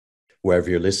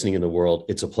Wherever you're listening in the world,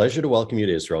 it's a pleasure to welcome you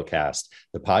to IsraelCast,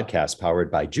 the podcast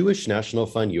powered by Jewish National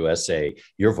Fund USA,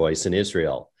 your voice in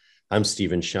Israel. I'm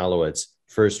Stephen Shalowitz,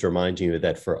 first reminding you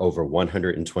that for over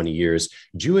 120 years,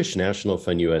 Jewish National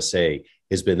Fund USA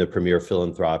has been the premier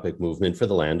philanthropic movement for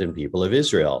the land and people of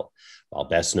Israel. While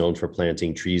best known for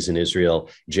planting trees in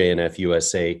Israel, JNF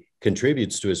USA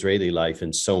contributes to Israeli life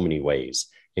in so many ways,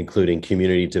 including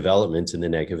community development in the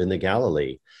Negev and the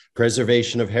Galilee,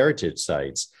 preservation of heritage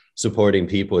sites, supporting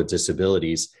people with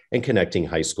disabilities, and connecting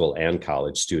high school and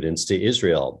college students to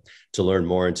Israel. To learn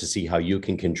more and to see how you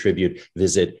can contribute,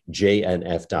 visit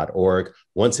jnf.org.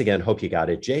 Once again, hope you got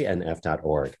it,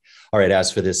 jnf.org. All right,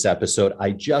 as for this episode,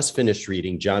 I just finished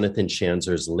reading Jonathan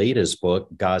Schanzer's latest book,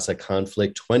 Gaza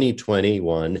Conflict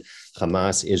 2021,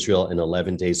 Hamas, Israel, and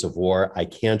 11 Days of War. I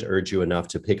can't urge you enough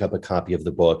to pick up a copy of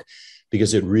the book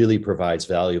because it really provides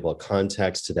valuable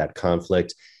context to that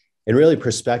conflict and really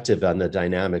perspective on the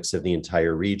dynamics of the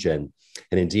entire region.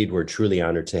 And indeed, we're truly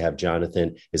honored to have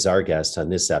Jonathan as our guest on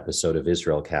this episode of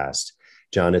IsraelCast.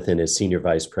 Jonathan is Senior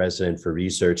Vice President for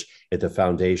Research at the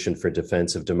Foundation for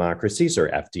Defense of Democracies, or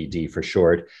FDD for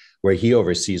short, where he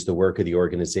oversees the work of the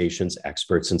organization's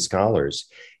experts and scholars.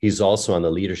 He's also on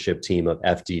the leadership team of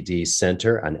FDD's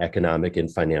Center on Economic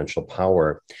and Financial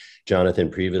Power. Jonathan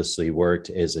previously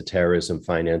worked as a terrorism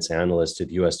finance analyst at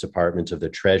the U.S. Department of the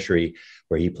Treasury,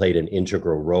 where he played an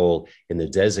integral role in the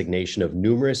designation of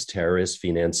numerous terrorist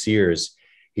financiers.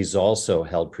 He's also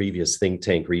held previous think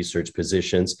tank research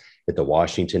positions at the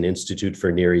Washington Institute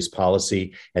for Near East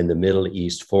Policy and the Middle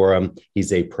East Forum.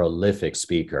 He's a prolific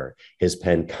speaker, has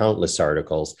penned countless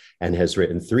articles, and has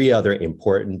written 3 other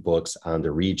important books on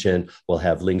the region. We'll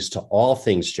have links to all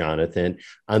things Jonathan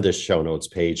on the show notes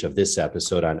page of this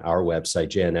episode on our website,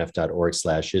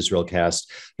 jnf.org/IsraelCast.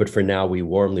 But for now, we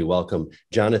warmly welcome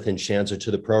Jonathan Schanzer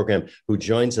to the program, who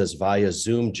joins us via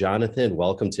Zoom. Jonathan,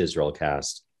 welcome to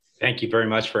IsraelCast. Thank you very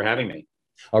much for having me.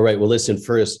 All right. Well, listen,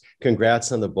 first,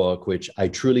 congrats on the book, which I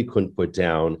truly couldn't put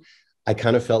down. I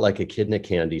kind of felt like a kid in a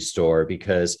candy store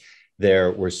because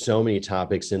there were so many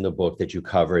topics in the book that you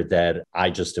covered that I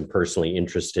just am personally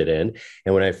interested in.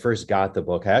 And when I first got the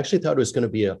book, I actually thought it was going to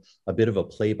be a bit of a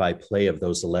play-by-play of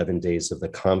those 11 days of the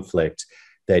conflict,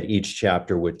 that each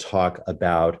chapter would talk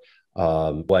about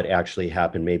what actually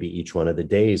happened, maybe each one of the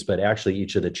days, but actually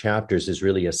each of the chapters is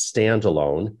really a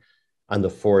standalone on the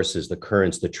forces, the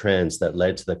currents, the trends that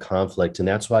led to the conflict. And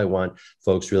that's why I want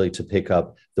folks really to pick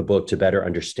up the book to better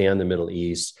understand the Middle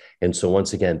East. And so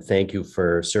once again, thank you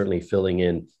for certainly filling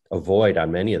in a void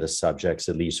on many of the subjects,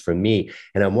 at least for me.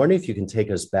 And I'm wondering if you can take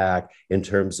us back in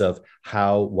terms of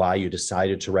why you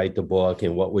decided to write the book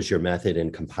and what was your method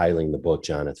in compiling the book,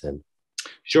 Jonathan?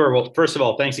 Sure. Well, first of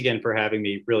all, thanks again for having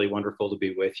me. Really wonderful to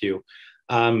be with you.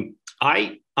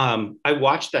 I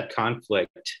watched that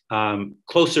conflict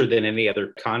closer than any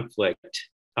other conflict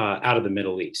out of the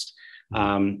Middle East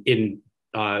in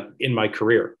my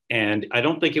career, and I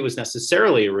don't think it was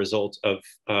necessarily a result of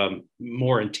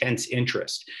more intense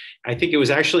interest. I think it was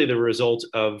actually the result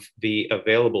of the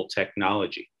available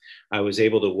technology. I was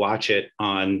able to watch it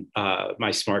on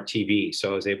my smart TV.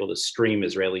 So I was able to stream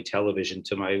Israeli television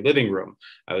to my living room.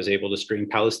 I was able to stream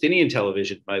Palestinian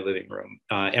television to my living room,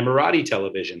 Emirati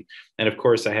television. And of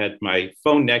course, I had my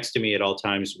phone next to me at all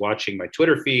times watching my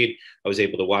Twitter feed. I was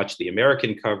able to watch the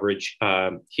American coverage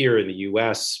here in the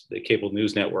US, the cable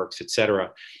news networks, et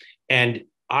cetera. And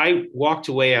I walked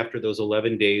away after those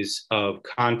 11 days of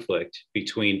conflict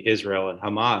between Israel and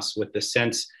Hamas with the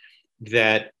sense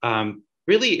that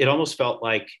really, it almost felt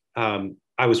like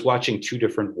I was watching 2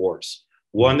 different wars,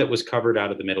 one that was covered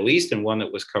out of the Middle East and one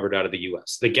that was covered out of the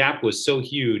US. The gap was so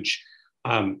huge.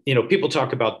 People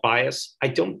talk about bias. I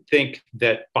don't think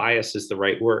that bias is the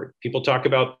right word. People talk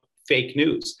about fake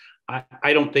news.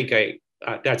 I don't think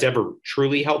that's ever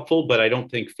truly helpful, but I don't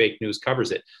think fake news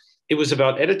covers it. It was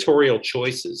about editorial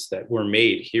choices that were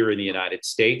made here in the United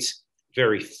States,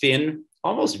 very thin,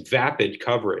 almost vapid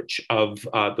coverage of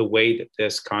the way that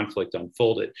this conflict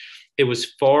unfolded. It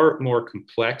was far more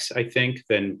complex, I think,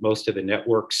 than most of the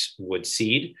networks would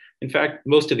seed. In fact,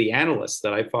 most of the analysts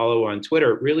that I follow on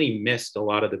Twitter really missed a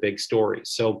lot of the big stories.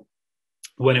 So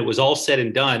when it was all said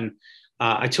and done,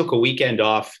 I took a weekend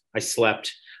off. I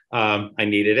slept. I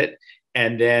needed it.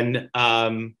 And then,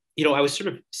 I was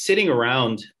sort of sitting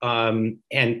around and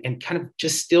kind of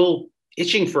just still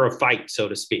itching for a fight, so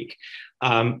to speak.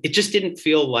 It just didn't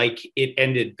feel like it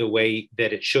ended the way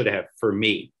that it should have for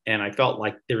me. And I felt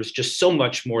like there was just so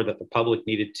much more that the public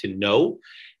needed to know.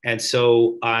 And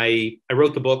so I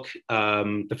wrote the book,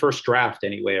 the first draft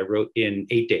anyway, I wrote in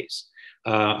 8 days.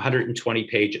 120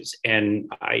 pages.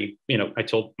 And I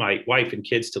told my wife and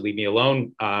kids to leave me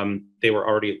alone. They were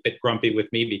already a bit grumpy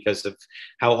with me because of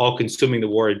how all-consuming the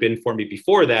war had been for me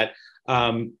before that.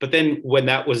 But then when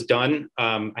that was done,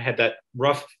 I had that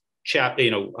rough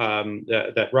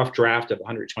that rough draft of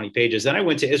 120 pages. Then I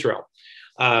went to Israel.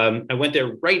 I went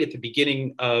there right at the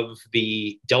beginning of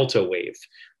the Delta wave,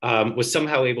 was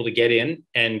somehow able to get in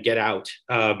and get out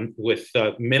with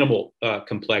minimal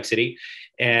complexity.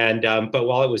 And but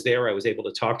while I was there, I was able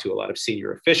to talk to a lot of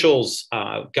senior officials,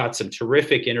 got some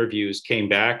terrific interviews, came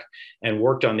back and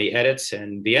worked on the edits.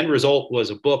 And the end result was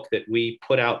a book that we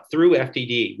put out through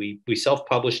FDD. We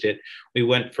self-published it. We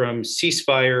went from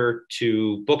ceasefire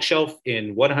to bookshelf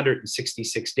in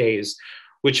 166 days,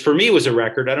 which for me was a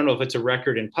record. I don't know if it's a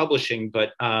record in publishing,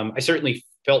 but I certainly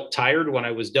felt tired when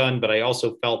I was done, but I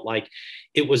also felt like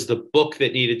it was the book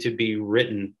that needed to be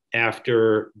written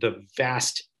after the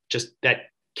vast, just that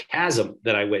chasm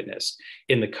that I witnessed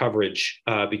in the coverage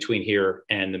between here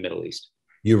and the Middle East.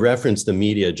 You referenced the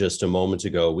media just a moment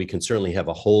ago. We can certainly have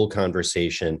a whole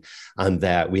conversation on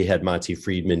that. We had Mati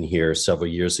Friedman here several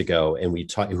years ago, and we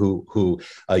talked who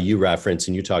you reference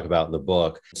and you talk about in the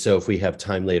book. So if we have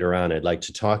time later on, I'd like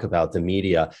to talk about the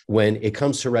media. When it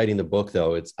comes to writing the book,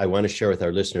 though, I want to share with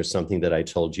our listeners something that I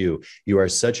told you. You are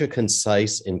such a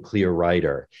concise and clear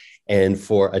writer. And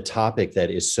for a topic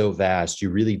that is so vast, you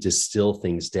really distill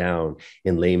things down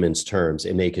in layman's terms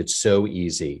and make it so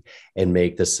easy and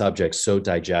make the subject so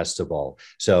digestible.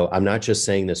 So I'm not just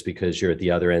saying this because you're at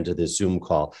the other end of this Zoom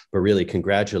call, but really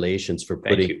congratulations for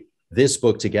putting this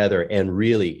book together and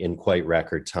really in quite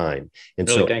record time. And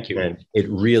really, so thank you. And it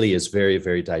really is very,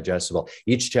 very digestible.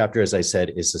 Each chapter, as I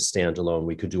said, is a standalone.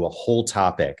 We could do a whole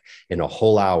topic in a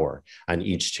whole hour on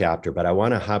each chapter, but I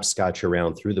want to hopscotch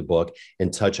around through the book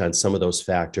and touch on some of those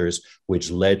factors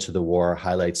which led to the war,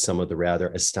 highlight some of the rather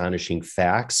astonishing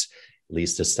facts, at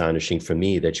least astonishing for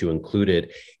me, that you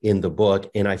included in the book.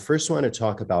 And I first want to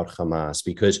talk about Hamas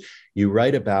because you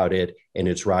write about it and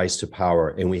its rise to power.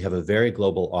 And we have a very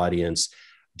global audience,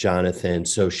 Jonathan.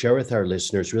 So share with our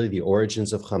listeners really the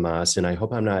origins of Hamas. And I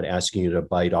hope I'm not asking you to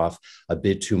bite off a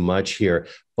bit too much here.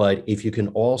 But if you can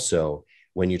also,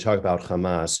 when you talk about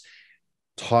Hamas,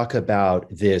 talk about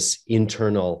this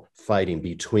internal fighting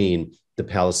between the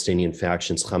Palestinian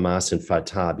factions, Hamas and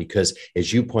Fatah, because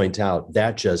as you point out,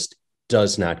 that just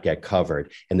does not get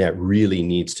covered. And that really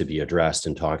needs to be addressed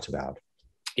and talked about.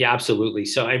 Yeah, absolutely.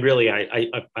 So I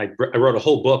wrote a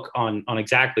whole book on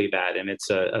exactly that. And it's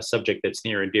a subject that's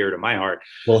near and dear to my heart.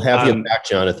 We'll have you back,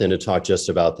 Jonathan, to talk just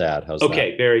about that. How's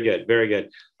okay, that? Very good. Very good.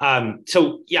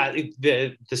 So yeah,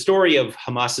 the story of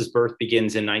Hamas's birth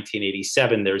begins in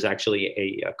 1987. There's actually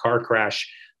a car crash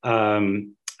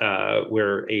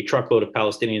where a truckload of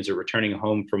Palestinians are returning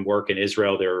home from work in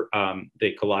Israel.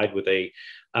 They collide with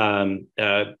an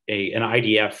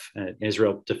IDF, an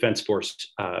Israel Defense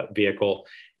Force vehicle,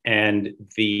 and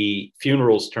the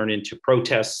funerals turn into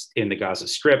protests in the Gaza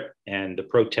Strip, and the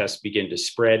protests begin to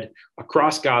spread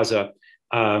across Gaza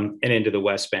and into the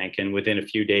West Bank. And within a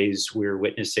few days, we're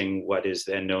witnessing what is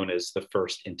then known as the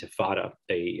First Intifada,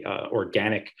 a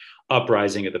organic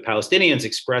uprising of the Palestinians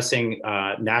expressing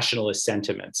nationalist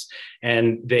sentiments.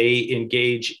 And they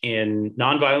engage in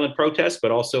nonviolent protests,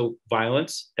 but also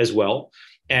violence as well.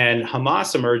 And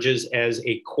Hamas emerges as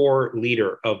a core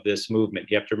leader of this movement.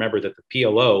 You have to remember that the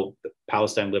PLO, the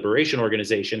Palestine Liberation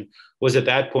Organization, was at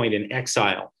that point in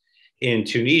exile in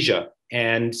Tunisia.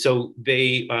 And so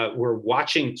they were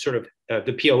watching the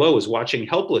PLO was watching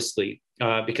helplessly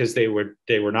because they were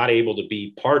not able to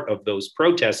be part of those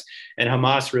protests. And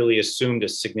Hamas really assumed a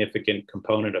significant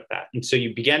component of that. And so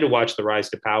you began to watch the rise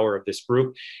to power of this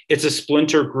group. It's a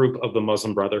splinter group of the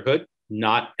Muslim Brotherhood,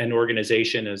 not an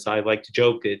organization, as I like to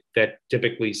joke, that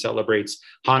typically celebrates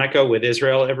Hanukkah with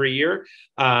Israel every year.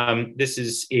 This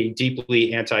is a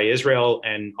deeply anti-Israel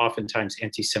and oftentimes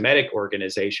anti-Semitic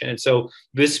organization. And so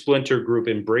this splinter group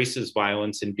embraces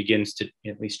violence and begins to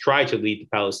at least try to lead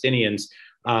the Palestinians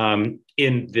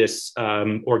in this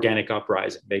organic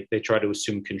uprising. They try to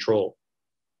assume control.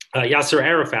 Yasser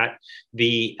Arafat,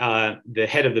 the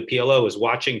head of the PLO, is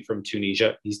watching from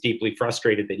Tunisia. He's deeply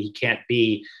frustrated that he can't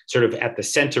be sort of at the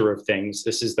center of things.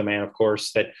 This is the man, of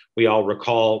course, that we all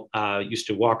recall used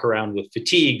to walk around with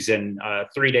fatigues and a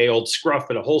 3-day-old scruff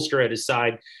and a holster at his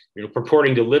side,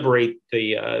 purporting to liberate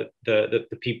the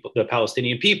people, the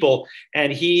Palestinian people.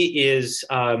 And he is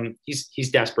he's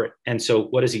desperate. And so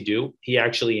what does he do? He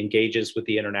actually engages with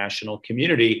the international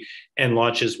community and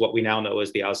launches what we now know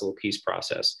as the Oslo peace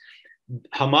process.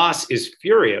 Hamas is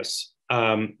furious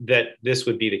that this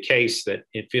would be the case, that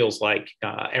it feels like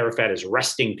Arafat is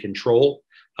wresting control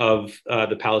of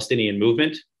the Palestinian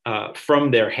movement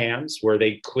from their hands, where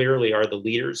they clearly are the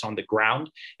leaders on the ground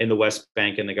in the West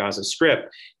Bank and the Gaza Strip.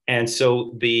 And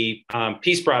so the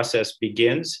peace process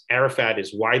begins. Arafat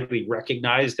is widely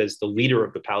recognized as the leader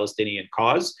of the Palestinian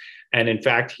cause. And in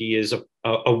fact, he is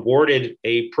awarded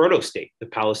a proto-state, the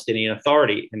Palestinian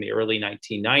Authority, in the early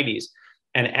 1990s.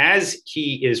 And as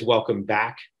he is welcomed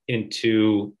back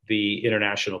into the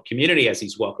international community, as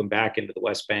he's welcomed back into the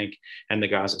West Bank and the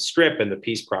Gaza Strip, and the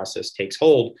peace process takes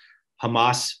hold,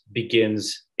 Hamas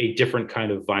begins a different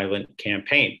kind of violent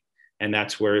campaign. And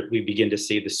that's where we begin to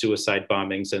see the suicide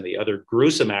bombings and the other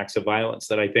gruesome acts of violence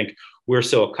that I think we're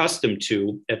so accustomed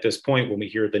to at this point. When we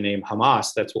hear the name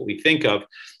Hamas, that's what we think of.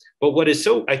 But what is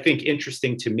so, I think,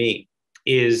 interesting to me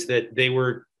is that they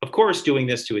were, of course, doing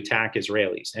this to attack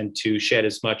Israelis and to shed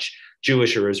as much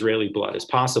Jewish or Israeli blood as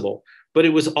possible. But it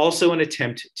was also an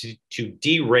attempt to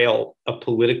derail a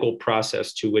political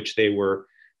process to which they were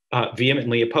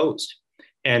vehemently opposed.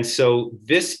 And so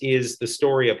this is the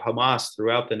story of Hamas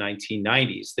throughout the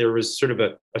 1990s. There was sort of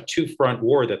a two-front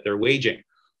war that they're waging,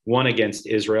 one against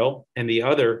Israel and the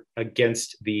other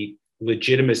against the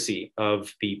legitimacy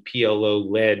of the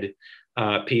PLO-led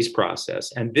peace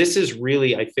process. And this is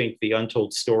really, I think, the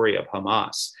untold story of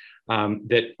Hamas,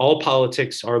 that all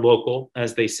politics are local,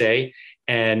 as they say,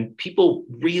 and people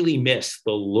really miss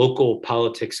the local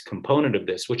politics component of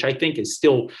this, which I think is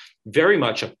still very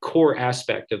much a core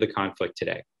aspect of the conflict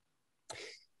today.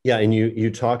 Yeah, and you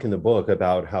talk in the book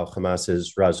about how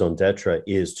Hamas's raison d'etre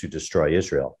is to destroy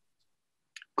Israel.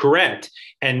 Correct.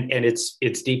 And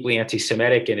it's deeply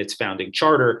anti-Semitic in its founding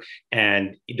charter.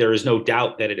 And there is no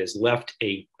doubt that it has left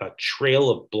a trail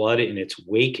of blood in its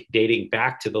wake dating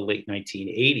back to the late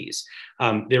 1980s.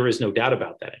 There is no doubt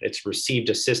about that. It's received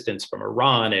assistance from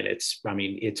Iran, and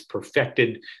it's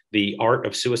perfected the art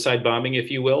of suicide bombing,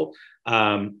 if you will.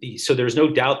 So there's no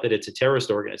doubt that it's a terrorist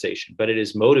organization, but it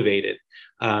is motivated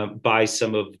by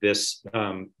some of this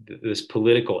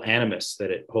political animus that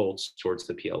it holds towards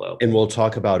the PLO. And we'll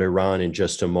talk about Iran in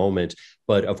just a moment.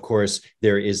 But of course,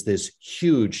 there is this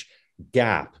huge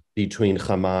gap between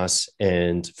Hamas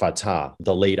and Fatah,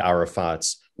 the late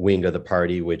Arafat's wing of the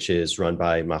party, which is run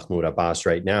by Mahmoud Abbas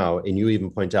right now. And you even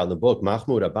point out in the book,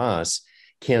 Mahmoud Abbas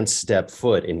can't step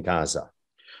foot in Gaza.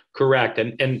 Correct.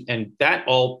 And that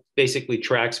all basically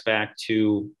tracks back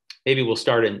to, maybe we'll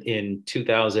start in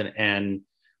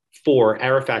 2004.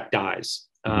 Arafat dies.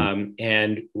 Mm-hmm.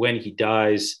 And when he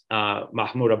dies,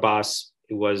 Mahmoud Abbas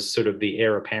was sort of the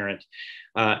heir apparent.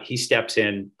 He steps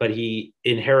in, but he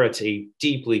inherits a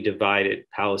deeply divided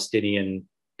Palestinian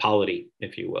polity,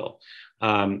 if you will.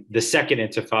 The second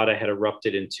Intifada had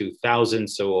erupted in 2000,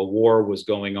 so a war was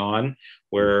going on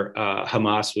where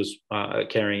Hamas was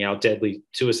carrying out deadly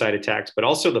suicide attacks, but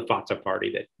also the Fatah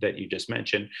party that you just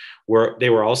mentioned, where they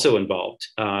were also involved.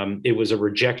 It was a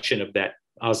rejection of that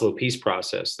Oslo peace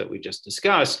process that we just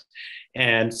discussed.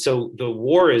 And so the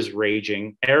war is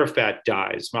raging. Arafat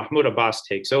dies. Mahmoud Abbas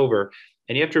takes over.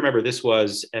 And you have to remember, this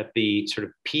was at the sort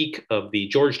of peak of the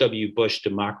George W. Bush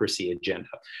democracy agenda,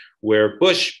 where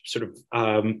Bush sort of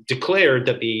declared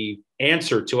that the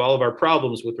answer to all of our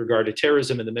problems with regard to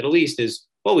terrorism in the Middle East is,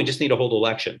 well, we just need to hold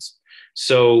elections.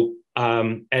 So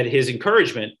at his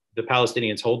encouragement, the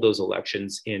Palestinians hold those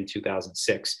elections in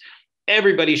 2006.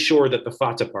 Everybody's sure that the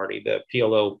Fatah party, the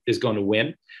PLO, is going to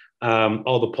win.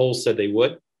 All the polls said they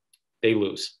would. They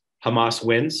lose. Hamas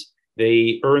wins.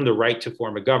 They earn the right to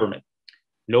form a government.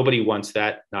 Nobody wants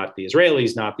that, not the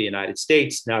Israelis, not the United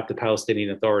States, not the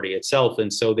Palestinian Authority itself.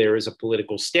 And so there is a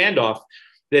political standoff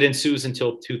that ensues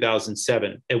until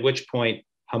 2007, at which point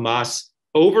Hamas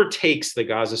overtakes the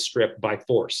Gaza Strip by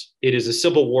force. It is a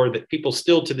civil war that people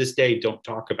still to this day don't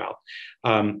talk about.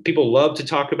 People love to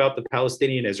talk about the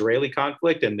Palestinian-Israeli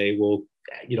conflict, and they will,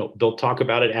 they'll talk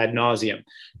about it ad nauseum.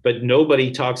 But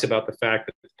nobody talks about the fact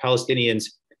that the Palestinians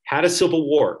had a civil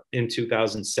war in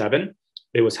 2007.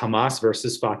 It was Hamas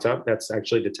versus Fatah. That's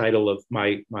actually the title of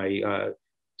my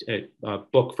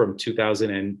book from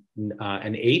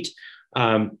 2008.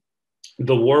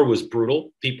 The war was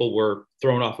brutal. People were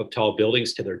thrown off of tall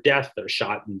buildings to their death. They're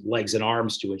shot in legs and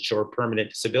arms to ensure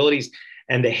permanent disabilities.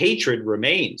 And the hatred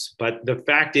remains. But the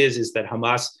fact is that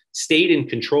Hamas stayed in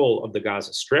control of the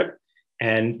Gaza Strip,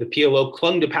 and the PLO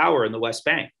clung to power in the West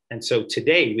Bank. And so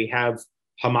today we have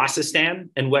Hamasistan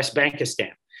and West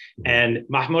Bankistan. And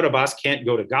Mahmoud Abbas can't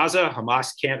go to Gaza.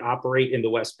 Hamas can't operate in the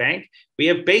West Bank. We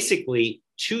have basically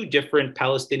two different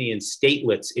Palestinian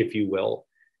statelets, if you will,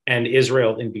 and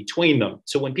Israel in between them.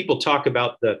 So when people talk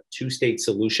about the two-state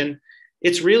solution,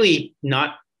 it's really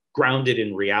not grounded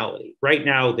in reality. Right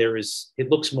now, it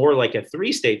looks more like a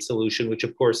three-state solution, which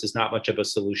of course is not much of a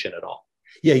solution at all.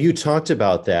 Yeah, you talked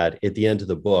about that at the end of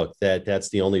the book, that that's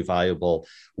the only viable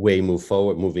way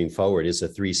moving forward is a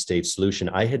three-state solution.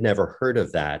 I had never heard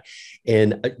of that.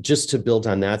 And just to build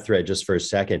on that thread just for a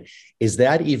second, is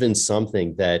that even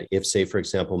something that if, say, for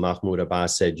example, Mahmoud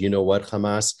Abbas said, you know what,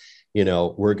 Hamas,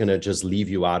 we're going to just leave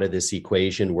you out of this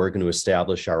equation. We're going to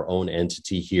establish our own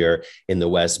entity here in the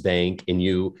West Bank, and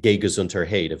you geh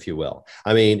Gesundheit, if you will.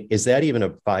 I mean, is that even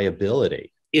a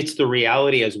viability? It's the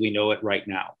reality as we know it right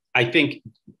now. I think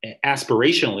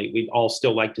aspirationally, we'd all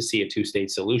still like to see a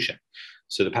two-state solution.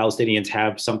 So the Palestinians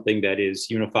have something that is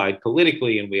unified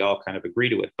politically, and we all kind of agree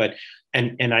to it. But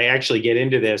and I actually get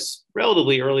into this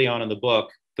relatively early on in the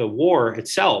book. The war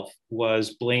itself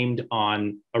was blamed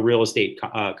on a real estate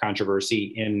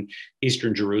controversy in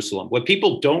Eastern Jerusalem. What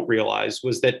people don't realize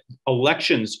was that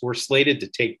elections were slated to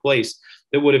take place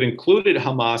that would have included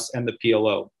Hamas and the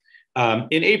PLO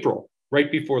in April,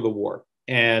 right before the war.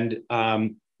 And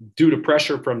due to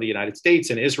pressure from the United States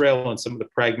and Israel and some of the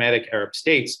pragmatic Arab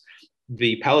states,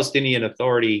 the Palestinian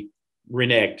Authority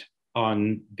reneged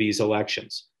on these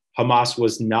elections. Hamas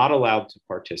was not allowed to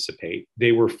participate.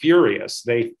 They were furious.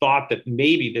 They thought that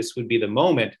maybe this would be the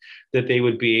moment that they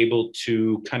would be able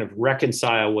to kind of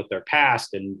reconcile with their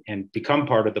past and become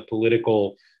part of the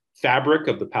political fabric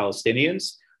of the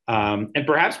Palestinians, and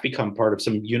perhaps become part of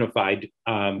some unified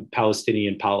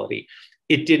Palestinian polity.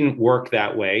 It didn't work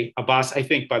that way. Abbas, I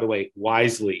think, by the way,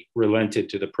 wisely relented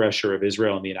to the pressure of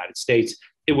Israel and the United States.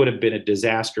 It would have been a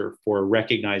disaster for a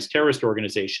recognized terrorist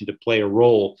organization to play a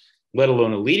role, let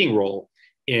alone a leading role,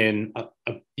 in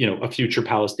a future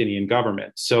Palestinian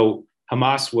government. So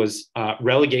Hamas was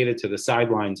relegated to the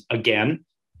sidelines again.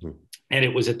 And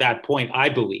it was at that point, I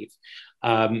believe,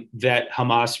 that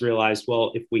Hamas realized,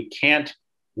 well, if we can't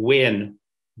win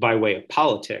by way of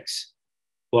politics,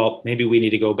 well, maybe we need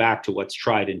to go back to what's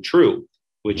tried and true,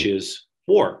 which is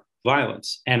war,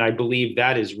 violence. And I believe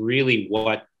that is really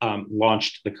what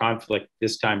launched the conflict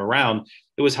this time around.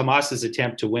 It was Hamas's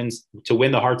attempt to win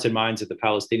the hearts and minds of the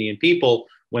Palestinian people.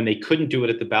 When they couldn't do it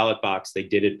at the ballot box, they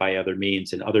did it by other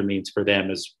means, and other means for them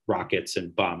is rockets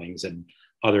and bombings and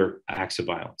other acts of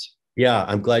violence. Yeah,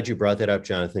 I'm glad you brought that up,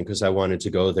 Jonathan, because I wanted to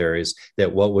go there, is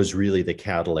that what was really the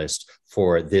catalyst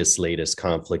for this latest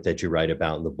conflict that you write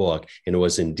about in the book. And it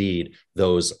was indeed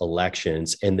those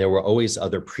elections. And there were always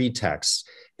other pretexts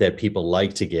that people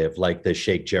like to give, like the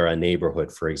Sheikh Jarrah neighborhood,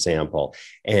 for example.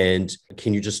 And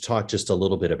can you just talk just a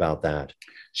little bit about that?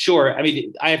 Sure. I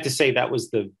mean, I have to say that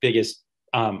was the biggest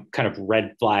kind of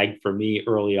red flag for me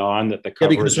early on, that the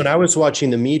coverage. Yeah, because when I was watching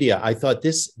the media, I thought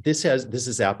this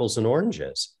is apples and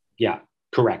oranges. Yeah,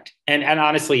 correct. And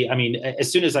honestly, I mean,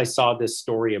 as soon as I saw this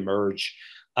story emerge,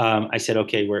 I said,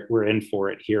 okay, we're in for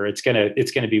it here. It's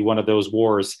gonna be one of those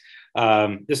wars.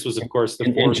 This was, of course, the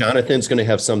fourth. And Jonathan's going to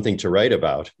have something to write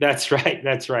about. That's right.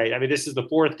 That's right. I mean, this is the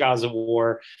fourth Gaza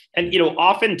war, and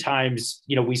oftentimes,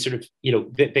 we sort of,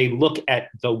 they look at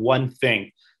the one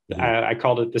thing. I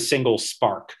called it the single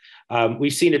spark.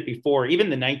 We've seen it before, even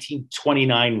the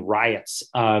 1929 riots.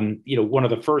 One of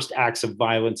the first acts of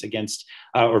violence against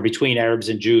or between Arabs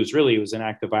and Jews, really it was an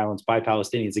act of violence by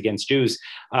Palestinians against Jews.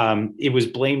 It was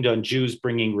blamed on Jews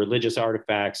bringing religious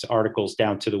articles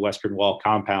down to the Western Wall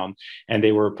compound, and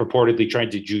they were purportedly trying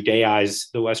to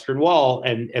Judaize the Western Wall.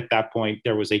 And at that point,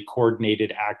 there was a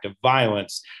coordinated act of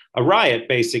violence, a riot,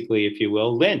 basically, if you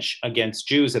will, lynch against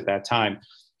Jews at that time.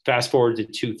 Fast forward to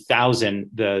 2000,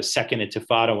 the second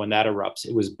Intifada, when that erupts,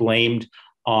 it was blamed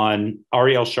on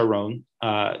Ariel Sharon.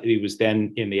 He was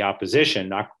then in the opposition,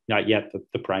 not yet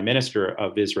the prime minister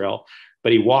of Israel,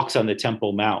 but he walks on the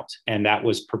Temple Mount. And that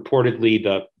was purportedly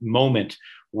the moment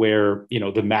where,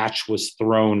 the match was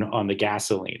thrown on the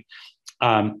gasoline.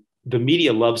 The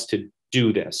media loves to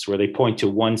do this, where they point to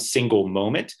one single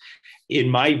moment. In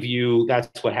my view,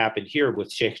 that's what happened here with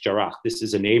Sheikh Jarrah. This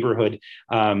is a neighborhood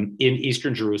in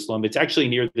Eastern Jerusalem. It's actually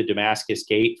near the Damascus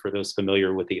Gate, for those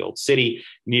familiar with the old city,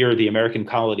 near the American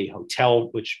Colony Hotel,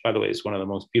 which, by the way, is one of the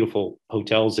most beautiful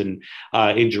hotels in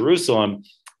Jerusalem.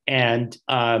 And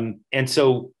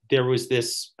so there was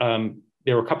this.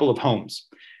 There were a couple of homes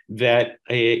that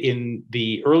in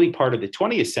the early part of the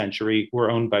 20th century were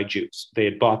owned by Jews. They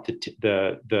had bought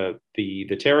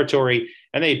the territory,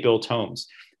 and they had built homes.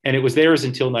 And it was theirs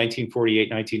until 1948,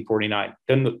 1949.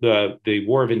 Then the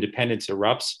War of Independence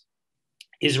erupts.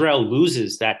 Israel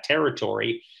loses that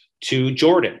territory to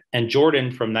Jordan. And Jordan,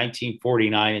 from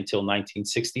 1949 until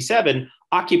 1967,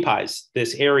 occupies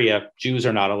this area. Jews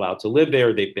are not allowed to live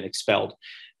there. They've been expelled.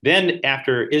 Then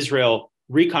after Israel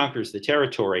reconquers the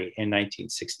territory in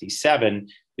 1967,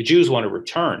 the Jews want to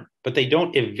return, but they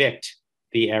don't evict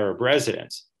the Arab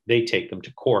residents. They take them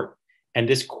to court. And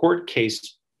this court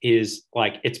case is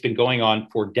like it's been going on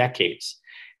for decades.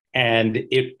 And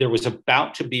there was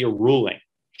about to be a ruling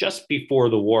just before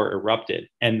the war erupted.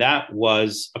 And that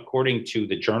was, according to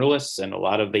the journalists and a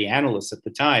lot of the analysts at the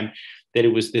time, that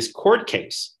it was this court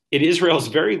case in Israel's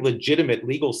very legitimate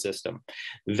legal system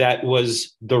that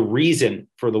was the reason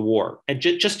for the war. And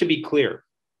just to be clear,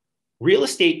 real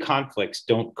estate conflicts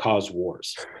don't cause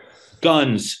wars.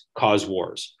 Guns cause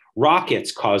wars.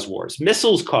 Rockets cause wars.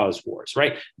 Missiles cause wars,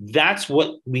 right? That's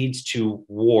what leads to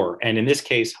war. And in this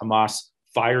case, Hamas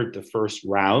fired the first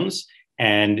rounds,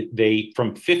 and they,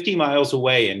 from 50 miles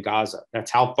away in Gaza,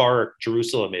 that's how far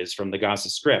Jerusalem is from the Gaza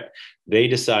Strip, they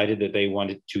decided that they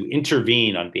wanted to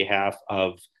intervene on behalf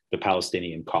of the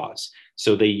Palestinian cause.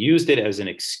 So they used it as an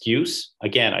excuse,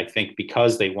 again, I think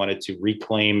because they wanted to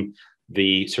reclaim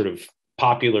the sort of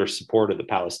popular support of the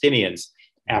Palestinians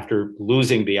after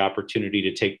losing the opportunity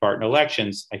to take part in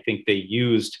elections. I think they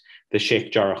used the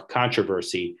Sheikh Jarrah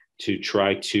controversy to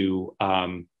try to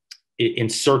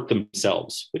insert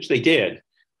themselves, which they did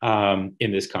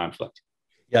in this conflict.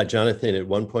 Yeah, Jonathan, at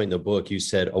one point in the book, you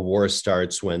said a war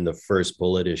starts when the first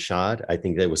bullet is shot. I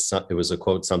think it was a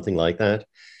quote, something like that.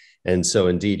 And so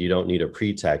indeed, you don't need a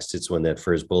pretext. It's when that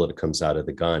first bullet comes out of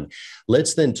the gun.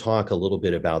 Let's then talk a little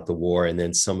bit about the war and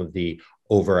then some of the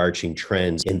overarching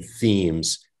trends and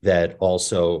themes that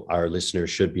also our listeners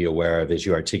should be aware of, as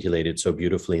you articulated so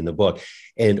beautifully in the book.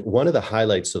 And one of the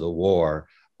highlights of the war,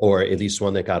 or at least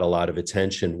one that got a lot of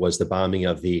attention, was the bombing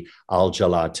of the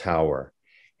Al-Jalaa Tower.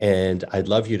 And I'd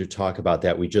love you to talk about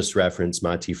that. We just referenced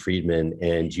Mati Friedman,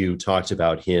 and you talked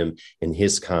about him and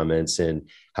his comments and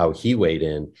how he weighed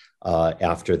in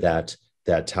after that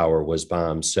tower was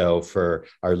bombed. So for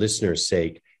our listeners'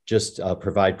 sake, just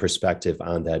provide perspective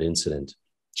on that incident.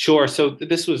 Sure. So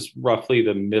this was roughly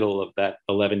the middle of that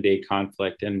 11-day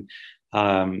conflict. And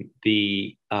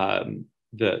the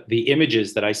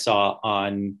images that I saw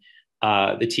on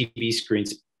the TV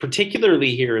screens,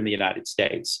 particularly here in the United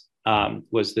States,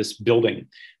 was this building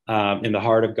in the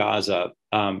heart of Gaza,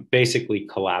 basically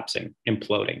collapsing,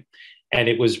 imploding. And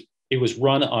it was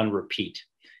run on repeat.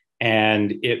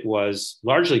 And it was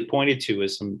largely pointed to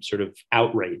as some sort of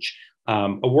outrage,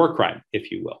 a war crime,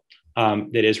 if you will,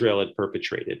 that Israel had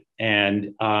perpetrated.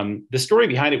 And the story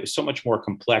behind it was so much more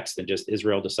complex than just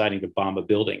Israel deciding to bomb a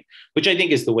building, which I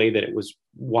think is the way that it was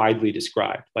widely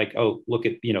described. Like, oh, look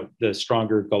at, the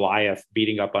stronger Goliath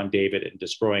beating up on David and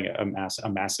destroying a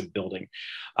massive building.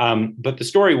 But the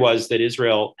story was that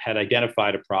Israel had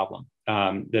identified a problem,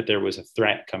 that there was a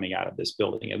threat coming out of this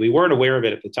building. And we weren't aware of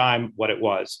it at the time, what it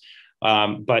was.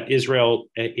 But Israel,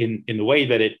 in the way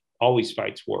that it always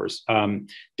fights wars,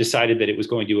 decided that it was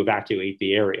going to evacuate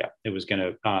the area. It was going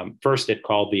to, first it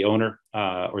called the owner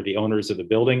or the owners of the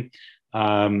building.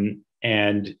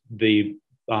 And the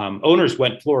owners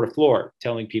went floor to floor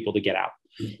telling people to get out.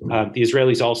 The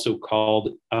Israelis also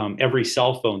called every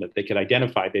cell phone that they could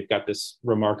identify. They've got this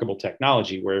remarkable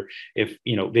technology where if,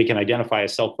 they can identify a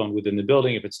cell phone within the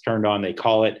building, if it's turned on, they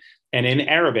call it. And in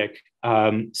Arabic,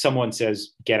 someone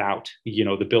says, get out,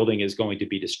 the building is going to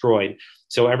be destroyed.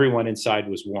 So everyone inside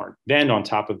was warned. Then on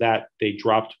top of that, they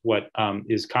dropped what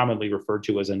is commonly referred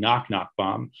to as a knock-knock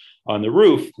bomb on the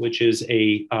roof, which is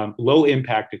a low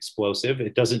impact explosive.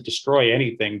 It doesn't destroy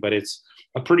anything, but it's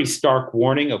a pretty stark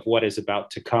warning of what is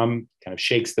about to come, kind of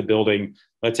shakes the building,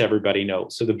 lets everybody know.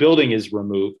 So the building is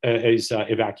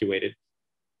evacuated.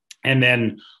 And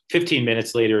then 15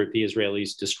 minutes later, the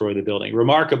Israelis destroy the building.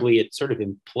 Remarkably, it sort of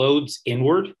implodes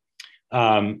inward,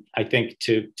 I think,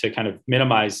 to kind of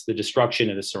minimize the destruction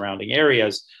in the surrounding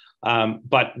areas.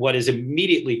 But what is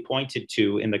immediately pointed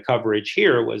to in the coverage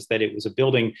here was that it was a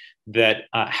building that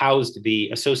housed the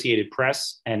Associated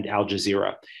Press and Al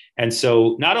Jazeera. And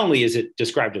so not only is it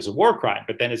described as a war crime,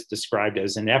 but then it's described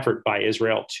as an effort by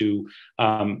Israel to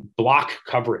block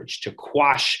coverage, to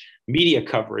quash media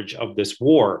coverage of this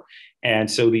war. And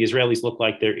so the Israelis look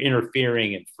like they're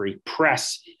interfering in free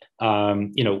press.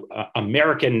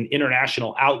 American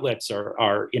international outlets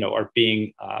are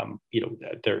being,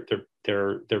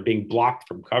 they're being blocked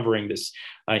from covering this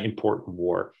important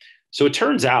war. So it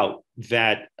turns out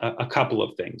that a couple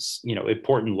of things,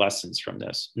 important lessons from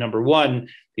this. Number one,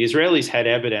 the Israelis had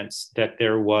evidence that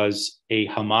there was a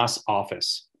Hamas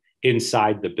office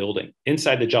inside the building,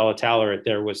 inside the Jalaa Tower.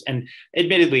 There was, and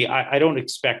admittedly, I don't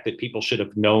expect that people should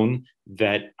have known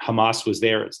that Hamas was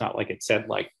there. It's not like it said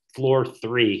like floor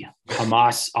 3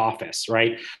 Hamas office,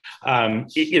 right?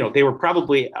 They were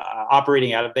probably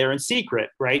operating out of there in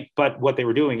secret, right? But what they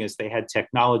were doing is they had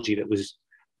technology that was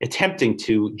attempting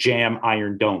to jam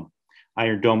Iron Dome.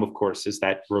 Iron Dome, of course, is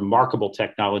that remarkable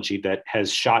technology that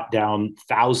has shot down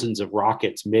thousands of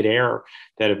rockets midair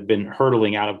that have been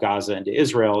hurtling out of Gaza into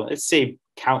Israel. It's saved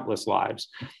countless lives.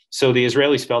 So the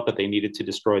Israelis felt that they needed to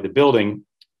destroy the building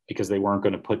because they weren't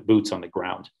going to put boots on the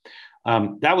ground.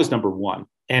 That was number one.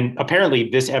 And apparently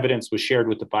this evidence was shared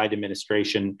with the Biden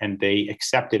administration, and they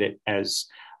accepted it as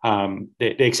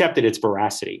they accepted its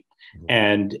veracity.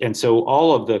 And so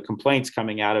all of the complaints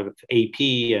coming out of AP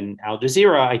and Al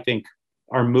Jazeera, I think,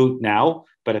 are moot now.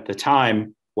 But at the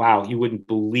time, wow, you wouldn't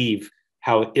believe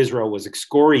how Israel was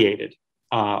excoriated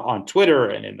on Twitter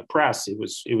and in the press. It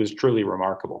was truly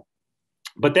remarkable.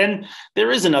 But then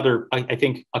there is another, I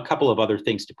think, a couple of other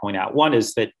things to point out. One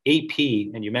is that AP,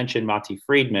 and you mentioned Mati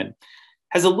Friedman,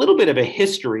 has a little bit of a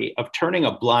history of turning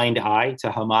a blind eye to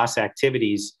Hamas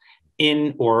activities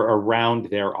in or around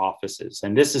their offices.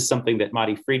 And this is something that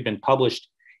Mati Friedman published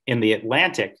in The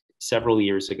Atlantic several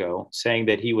years ago, saying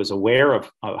that he was aware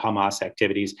of Hamas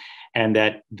activities and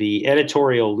that the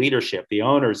editorial leadership, the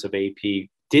owners of AP,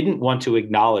 didn't want to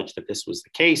acknowledge that this was the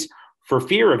case for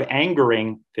fear of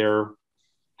angering their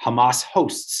Hamas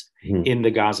hosts in the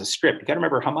Gaza Strip. You got to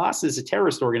remember, Hamas is a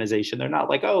terrorist organization. They're not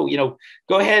like, oh,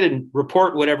 go ahead and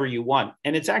report whatever you want.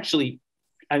 And it's actually,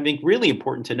 I think, really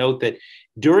important to note that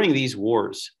during these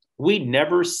wars, we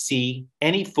never see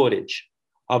any footage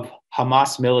of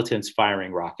Hamas militants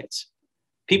firing rockets.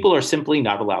 People are simply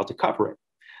not allowed to cover it.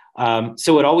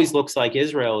 So it always looks like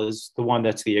Israel is the one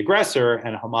that's the aggressor,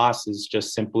 and Hamas is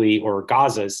just simply, or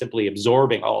Gaza is simply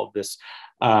absorbing all of this,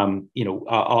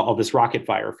 all this rocket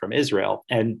fire from Israel.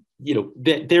 And,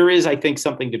 there is, I think,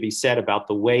 something to be said about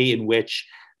the way in which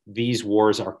these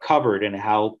wars are covered and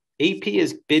how AP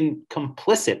has been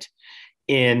complicit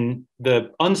in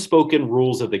the unspoken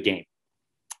rules of the game.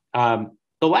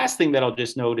 The last thing that I'll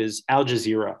just note is Al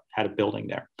Jazeera had a building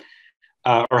there,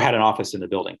 or had an office in the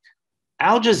building.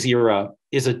 Al Jazeera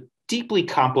is a deeply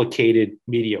complicated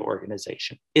media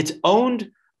organization. It's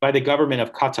owned by the government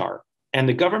of Qatar, and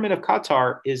the government of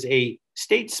Qatar is a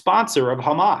state sponsor of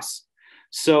Hamas.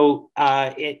 So,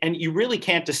 and you really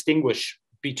can't distinguish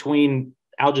between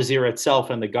Al Jazeera itself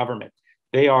and the government.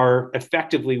 They are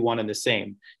effectively one and the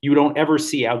same. You don't ever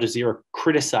see Al Jazeera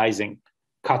criticizing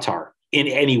Qatar in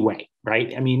any way,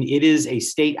 right? I mean, it is a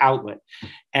state outlet.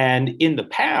 And in the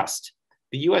past,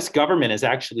 the US government has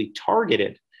actually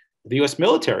targeted, the US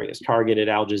military has targeted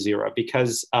Al Jazeera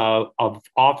because of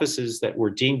offices that were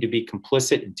deemed to be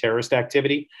complicit in terrorist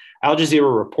activity. Al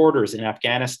Jazeera reporters in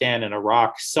Afghanistan and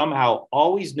Iraq somehow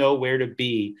always know where to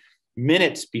be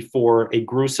minutes before a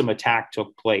gruesome attack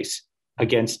took place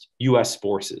against US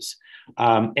forces.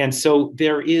 And so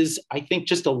there is, I think,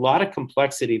 just a lot of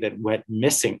complexity that went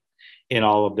missing in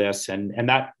all of this. And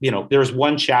that, there's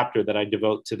one chapter that I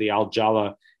devote to the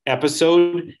Al-Jala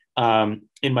episode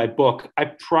in my book. I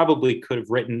probably could have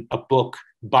written a book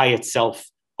by itself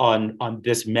on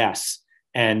this mess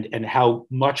and how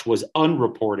much was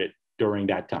unreported during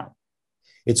that time.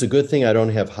 It's a good thing I don't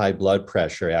have high blood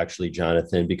pressure, actually,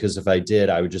 Jonathan, because if I did,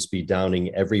 I would just be downing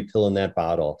every pill in that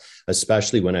bottle,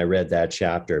 especially when I read that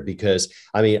chapter, because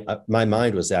my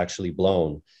mind was actually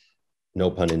blown,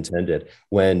 no pun intended,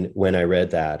 when I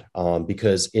read that,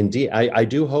 because indeed, I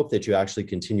do hope that you actually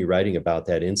continue writing about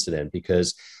that incident,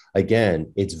 because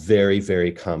again, it's very,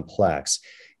 very complex.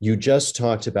 You just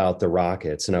talked about the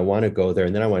rockets, and I want to go there,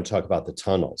 and then I want to talk about the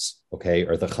tunnels, okay,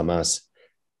 or the Hamas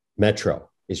metro,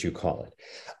 as you call it,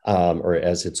 or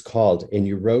as it's called. And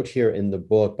you wrote here in the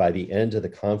book, by the end of the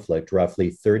conflict,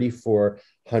 roughly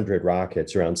 3,400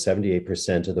 rockets, around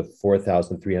 78% of the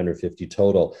 4,350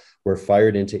 total, were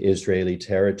fired into Israeli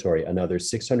territory. Another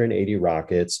 680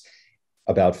 rockets,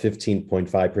 about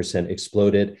 15.5%,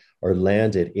 exploded or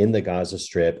landed in the Gaza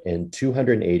Strip, and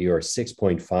 280 or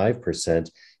 6.5%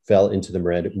 fell into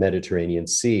the Mediterranean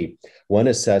Sea. One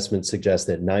assessment suggests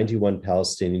that 91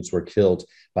 Palestinians were killed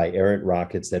by errant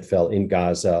rockets that fell in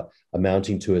Gaza,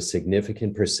 amounting to a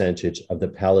significant percentage of the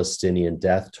Palestinian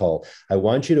death toll. I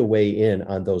want you to weigh in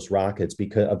on those rockets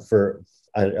because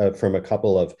from a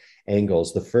couple of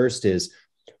angles. The first is,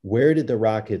 where did the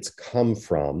rockets come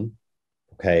from?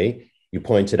 Okay, you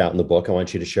pointed out in the book. I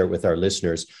want you to share it with our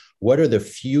listeners. What are the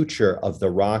future of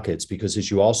the rockets? Because as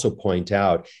you also point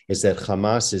out, is that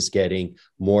Hamas is getting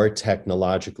more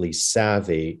technologically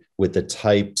savvy with the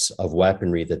types of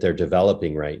weaponry that they're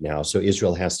developing right now. So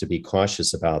Israel has to be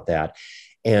cautious about that.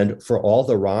 And for all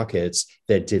the rockets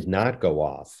that did not go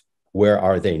off, where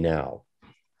are they now?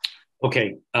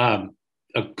 Okay, a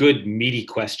good meaty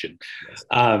question.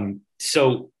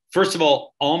 So first of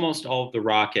all, almost all of the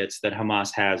rockets that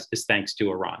Hamas has is thanks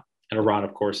to Iran. And Iran,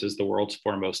 of course, is the world's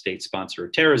foremost state sponsor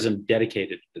of terrorism,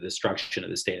 dedicated to the destruction of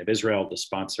the state of Israel, the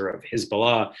sponsor of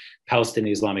Hezbollah,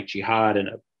 Palestinian Islamic Jihad, and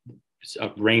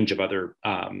a range of other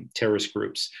terrorist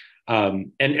groups.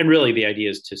 And really the idea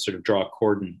is to sort of draw a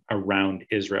cordon around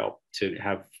Israel, to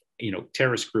have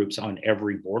terrorist groups on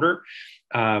every border.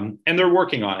 And they're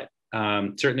working on it.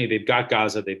 Certainly they've got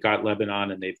Gaza, they've got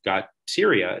Lebanon, and they've got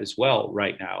Syria as well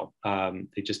right now.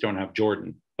 They just don't have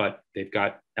Jordan, but they've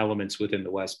got elements within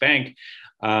the West Bank.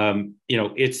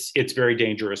 It's very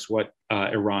dangerous what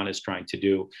Iran is trying to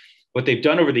do. What they've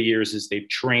done over the years is they've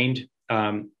trained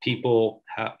people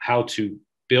how to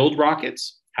build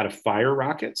rockets, how to fire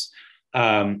rockets,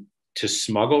 to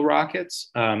smuggle rockets.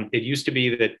 It used to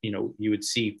be that you would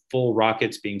see full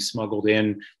rockets being smuggled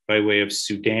in by way of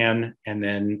Sudan and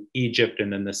then Egypt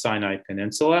and then the Sinai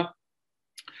Peninsula.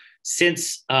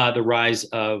 Since the rise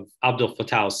of Abdel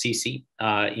Fattah al-Sisi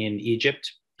in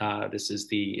Egypt, this is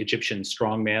the Egyptian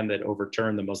strongman that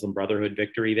overturned the Muslim Brotherhood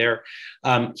victory there.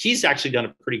 He's actually done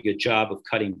a pretty good job of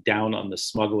cutting down on the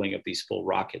smuggling of these full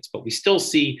rockets, but we still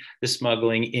see the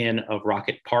smuggling in of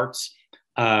rocket parts.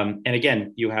 And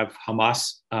again, you have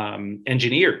Hamas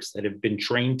engineers that have been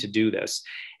trained to do this.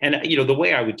 And, the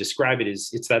way I would describe it is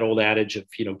it's that old adage of,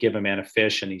 give a man a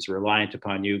fish and he's reliant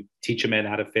upon you, teach a man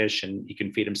how to fish and he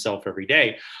can feed himself every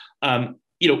day.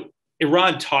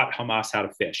 Iran taught Hamas how to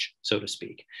fish, so to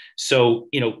speak. So,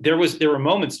 there were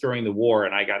moments during the war,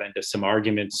 and I got into some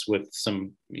arguments with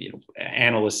some,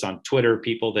 analysts on Twitter,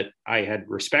 people that I had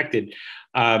respected.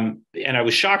 And I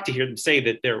was shocked to hear them say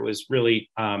that there was really,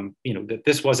 that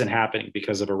this wasn't happening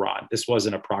because of Iran. This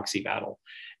wasn't a proxy battle.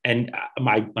 And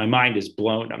my mind is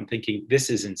blown. I'm thinking, this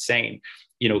is insane.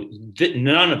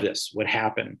 None of this would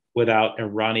happen without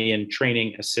Iranian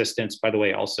training assistance. By the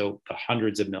way, also the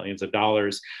hundreds of millions of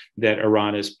dollars that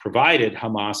Iran has provided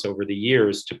Hamas over the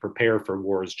years to prepare for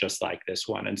wars just like this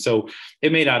one. And so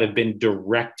it may not have been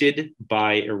directed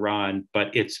by Iran,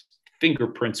 but its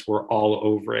fingerprints were all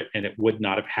over it, and it would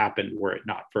not have happened were it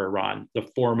not for Iran, the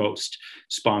foremost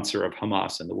sponsor of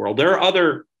Hamas in the world. There are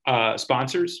other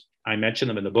sponsors. I mentioned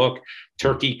them in the book: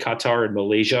 Turkey, Qatar, and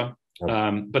Malaysia.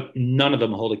 But none of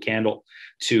them hold a candle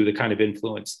to the kind of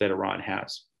influence that Iran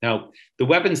has. Now, the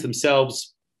weapons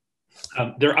themselves,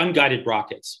 they're unguided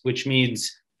rockets, which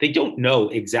means they don't know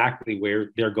exactly where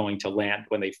they're going to land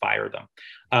when they fire them,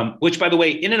 which, by the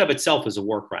way, in and of itself is a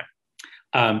war crime.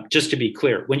 Just to be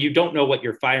clear, when you don't know what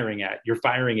you're firing at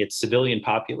civilian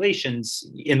populations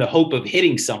in the hope of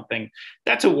hitting something.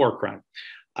 That's a war crime.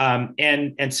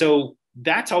 And so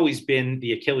that's always been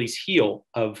the Achilles heel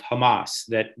of Hamas,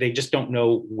 that they just don't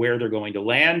know where they're going to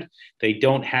land. They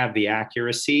don't have the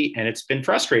accuracy, and it's been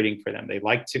frustrating for them. They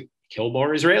like to kill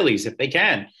more Israelis if they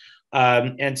can.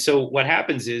 And so what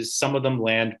happens is some of them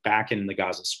land back in the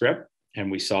Gaza Strip, and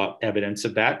we saw evidence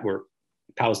of that where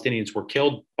Palestinians were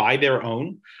killed by their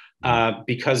own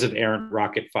because of errant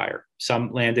rocket fire.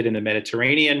 Some landed in the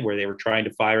Mediterranean where they were trying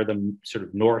to fire them sort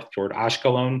of north toward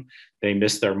Ashkelon. They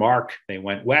missed their mark. They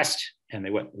went west and they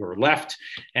were left,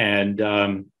 and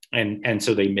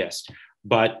so they missed.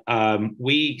 But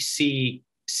we see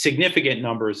significant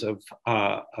numbers of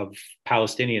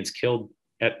Palestinians killed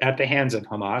at the hands of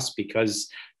Hamas because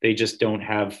they just don't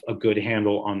have a good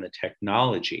handle on the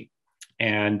technology.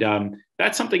 And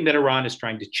that's something that Iran is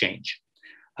trying to change.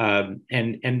 There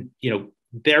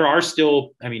are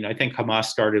still, I think Hamas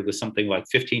started with something like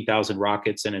 15,000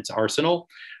 rockets in its arsenal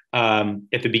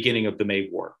at the beginning of the May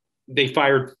war. They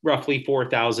fired roughly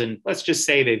 4,000. Let's just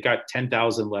say they've got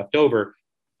 10,000 left over,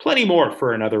 plenty more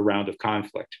for another round of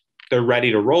conflict. They're ready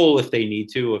to roll if they need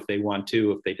to, if they want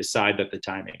to, if they decide that the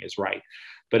timing is right.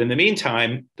 But in the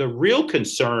meantime, the real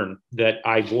concern that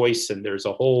I voice, and there's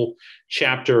a whole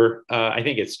chapter, I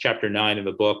think it's chapter 9 of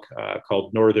the book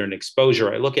called Northern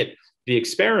Exposure. I look at the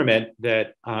experiment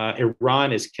that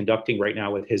Iran is conducting right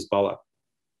now with Hezbollah,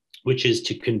 which is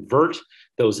to convert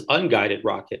those unguided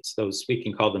rockets, those, we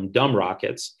can call them dumb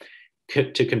rockets,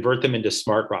 to convert them into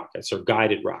smart rockets or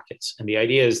guided rockets. And the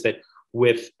idea is that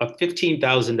with a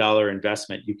 $15,000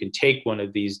 investment, you can take one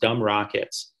of these dumb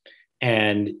rockets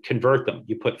and convert them.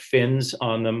 You put fins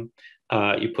on them,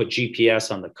 you put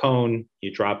GPS on the cone,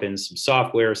 you drop in some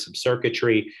software, some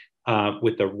circuitry.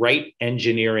 With the right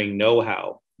engineering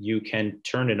know-how, you can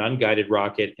turn an unguided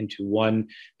rocket into one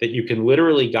that you can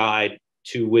literally guide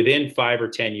to within 5 or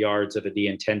 10 yards of the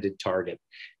intended target.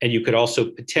 And you could also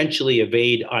potentially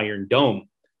evade Iron Dome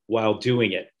while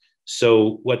doing it.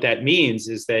 So what that means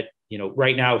is that,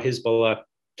 right now Hezbollah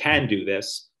can do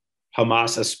this.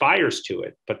 Hamas aspires to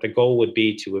it, but the goal would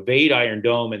be to evade Iron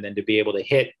Dome and then to be able to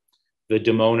hit the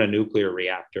Dimona nuclear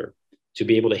reactor. to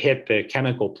be able to hit the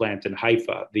chemical plant in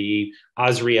Haifa, the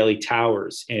Azrieli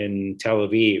towers in Tel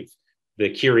Aviv, the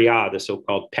Kiryat, the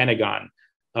so-called Pentagon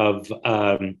of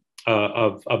the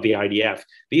IDF.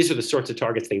 These are the sorts of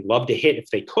targets they love to hit if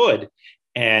they could.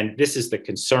 And this is the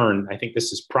concern. I think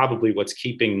this is probably what's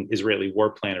keeping Israeli war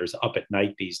planners up at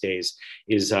night these days,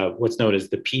 is what's known as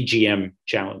the PGM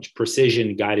challenge,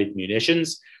 precision guided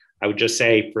munitions. I would just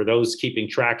say, for those keeping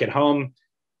track at home,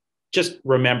 just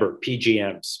remember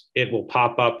PGMs. It will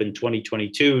pop up in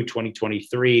 2022,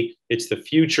 2023. It's the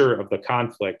future of the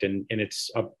conflict, and it's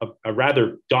a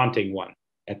rather daunting one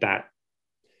at that.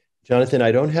 Jonathan,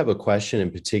 I don't have a question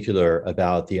in particular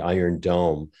about the Iron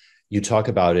Dome. You talk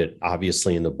about it,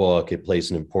 obviously, in the book. It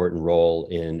plays an important role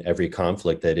in every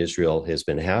conflict that Israel has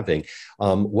been having.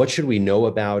 What should we know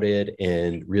about it,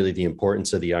 and really the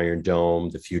importance of the Iron Dome,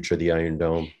 the future of the Iron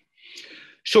Dome?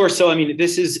 Sure. So, I mean,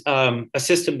 this is a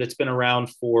system that's been around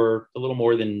for a little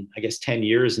more than, I guess, 10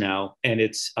 years now. And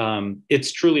it's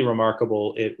truly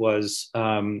remarkable. It was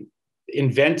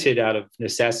invented out of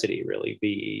necessity,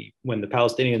 really. When the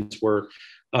Palestinians were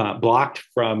blocked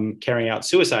from carrying out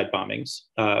suicide bombings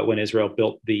when Israel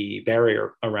built the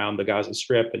barrier around the Gaza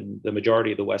Strip and the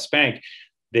majority of the West Bank,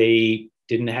 they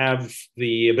didn't have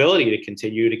the ability to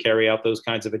continue to carry out those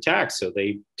kinds of attacks. So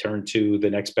they turned to the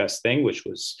next best thing, which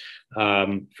was,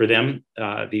 for them,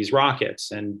 these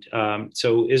rockets. And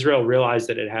so Israel realized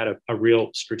that it had a real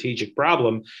strategic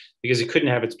problem, because it couldn't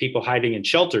have its people hiding in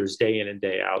shelters day in and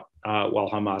day out while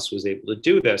Hamas was able to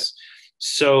do this.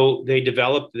 So they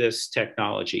developed this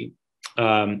technology.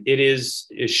 It is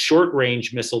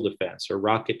short-range missile defense, or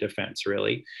rocket defense,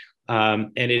 really.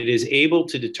 And it is able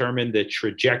to determine the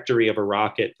trajectory of a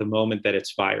rocket the moment that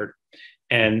it's fired.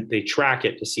 And they track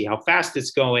it to see how fast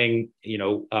it's going,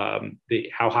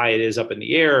 how high it is up in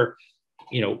the air,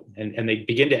 and they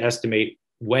begin to estimate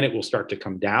when it will start to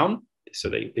come down. So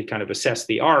they kind of assess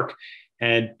the arc.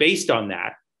 And based on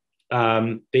that,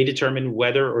 they determine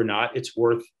whether or not it's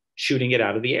worth shooting it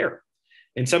out of the air.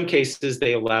 In some cases,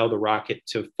 they allow the rocket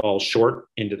to fall short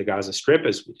into the Gaza Strip,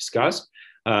 as we discussed.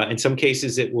 In some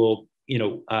cases, it will,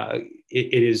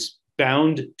 it is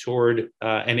bound toward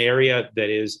an area that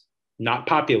is not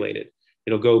populated.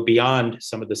 It'll go beyond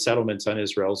some of the settlements on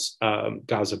Israel's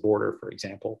Gaza border, for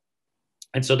example.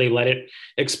 And so they let it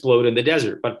explode in the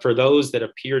desert. But for those that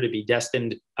appear to be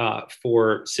destined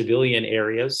for civilian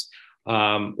areas,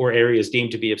 or areas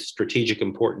deemed to be of strategic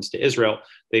importance to Israel,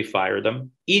 they fire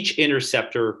them. Each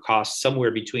interceptor costs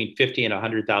somewhere between $50,000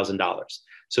 and $100,000.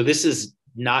 So this is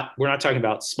we're not talking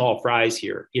about small fries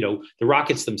here. The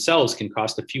rockets themselves can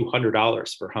cost a few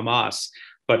 $100s for Hamas,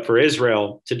 but for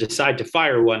Israel to decide to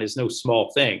fire one is no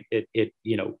small thing. A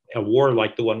war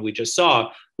like the one we just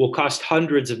saw will cost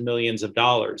hundreds of millions of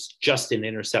dollars just in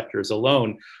interceptors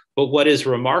alone. But what is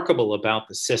remarkable about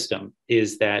the system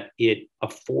is that it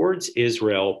affords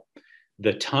Israel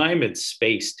the time and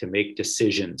space to make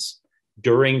decisions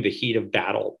during the heat of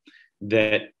battle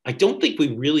that I don't think we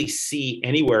really see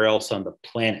anywhere else on the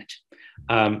planet.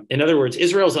 In other words,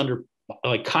 Israel's under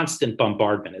constant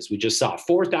bombardment, as we just saw,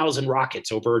 4,000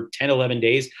 rockets over 10, 11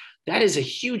 days. That is a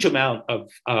huge amount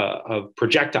of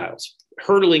projectiles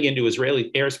hurtling into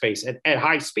Israeli airspace at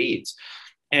high speeds.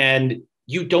 And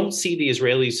you don't see the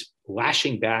Israelis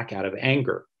lashing back out of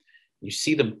anger. You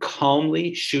see them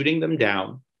calmly shooting them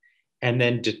down and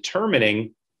then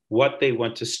determining what they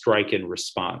want to strike in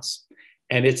response.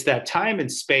 And it's that time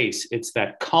and space, it's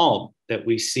that calm that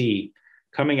we see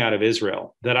coming out of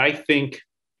Israel that I think,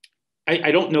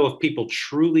 I don't know if people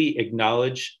truly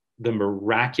acknowledge the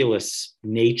miraculous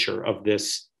nature of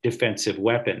this defensive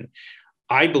weapon.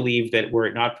 I believe that were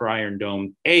it not for Iron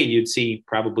Dome, you'd see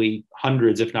probably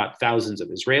hundreds, if not thousands, of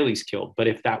Israelis killed. But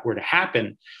if that were to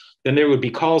happen, then there would be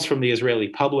calls from the Israeli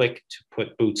public to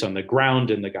put boots on the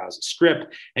ground in the Gaza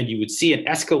Strip, and you would see an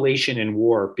escalation in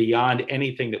war beyond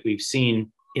anything that we've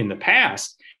seen in the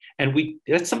past. And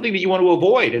that's something that you want to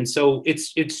avoid. And so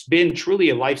it's been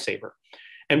truly a lifesaver.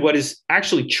 And what is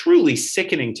actually truly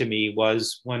sickening to me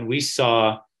was when we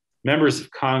saw members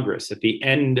of Congress at the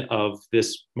end of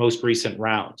this most recent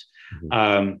round.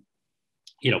 Mm-hmm.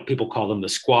 People call them the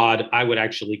squad. I would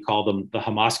actually call them the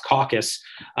Hamas caucus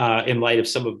in light of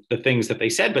some of the things that they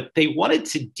said, but they wanted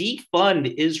to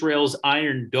defund Israel's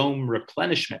Iron Dome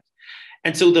replenishment.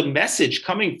 And so the message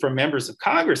coming from members of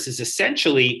Congress is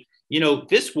essentially,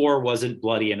 this war wasn't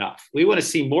bloody enough. We want to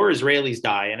see more Israelis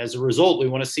die. And as a result, we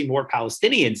want to see more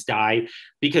Palestinians die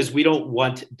because we don't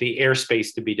want the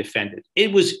airspace to be defended.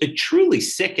 It was a truly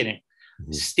sickening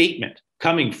statement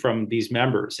coming from these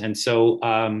members. And so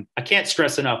I can't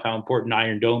stress enough how important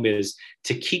Iron Dome is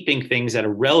to keeping things at a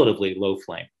relatively low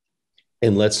flame.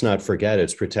 And let's not forget,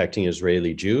 it's protecting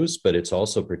Israeli Jews, but it's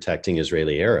also protecting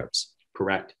Israeli Arabs.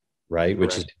 Correct. Right?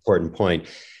 Which is an important point.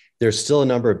 There's still a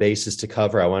number of bases to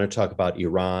cover. I want to talk about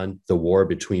Iran, the war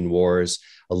between wars,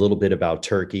 a little bit about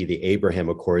Turkey, the Abraham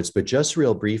Accords, but just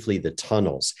real briefly, the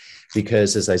tunnels.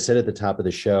 Because as I said at the top of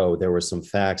the show, there were some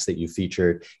facts that you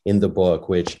featured in the book,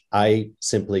 which I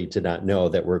simply did not know,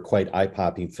 that were quite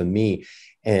eye-popping for me.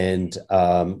 And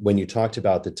when you talked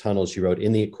about the tunnels, you wrote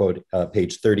in the quote,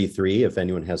 page 33, if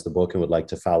anyone has the book and would like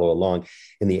to follow along,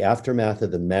 in the aftermath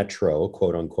of the metro,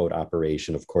 quote unquote,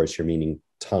 operation, of course, you're meaning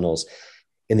tunnels.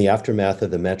 In the aftermath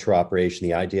of the metro operation,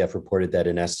 the IDF reported that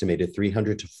an estimated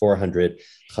 300 to 400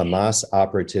 Hamas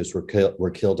operatives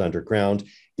were killed underground.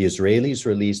 The Israelis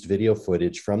released video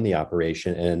footage from the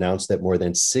operation and announced that more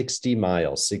than 60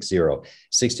 miles,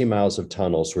 60 miles of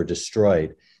tunnels were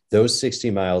destroyed. Those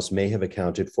 60 miles may have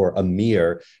accounted for a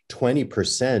mere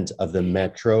 20% of the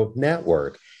metro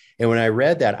network. And when I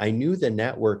read that, I knew the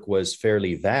network was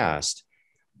fairly vast.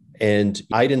 And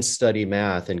I didn't study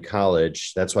math in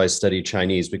college. That's why I studied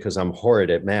Chinese, because I'm horrid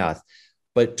at math.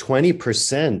 But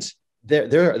 20%,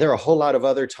 there are a whole lot of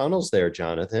other tunnels there,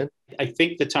 Jonathan. I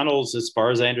think the tunnels, as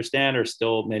far as I understand, are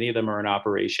still, many of them are in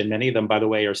operation. Many of them, by the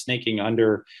way, are snaking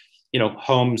under,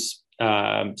 homes,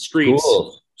 streets,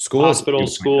 schools,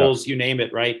 hospitals, schools, you name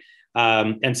it, right?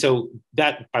 And so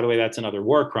that, by the way, that's another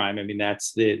war crime. I mean,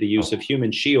 that's the use of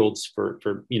human shields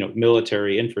for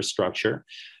military infrastructure.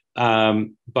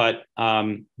 But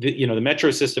the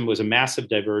metro system was a massive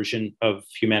diversion of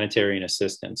humanitarian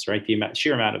assistance, right? The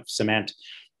sheer amount of cement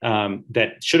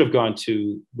that should have gone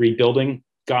to rebuilding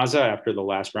Gaza after the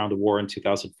last round of war in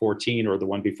 2014, or the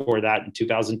one before that in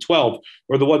 2012,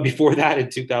 or the one before that in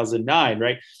 2009,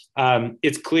 right?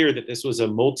 It's clear that this was a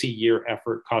multi-year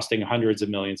effort costing hundreds of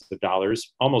millions of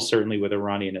dollars, almost certainly with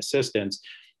Iranian assistance.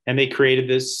 And they created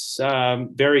this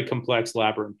very complex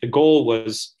labyrinth. The goal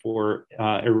was for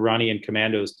Iranian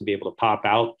commandos to be able to pop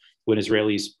out when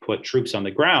Israelis put troops on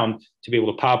the ground, to be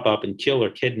able to pop up and kill or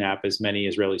kidnap as many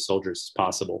Israeli soldiers as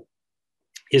possible.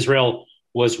 Israel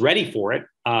was ready for it.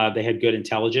 They had good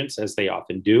intelligence, as they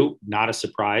often do, not a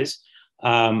surprise.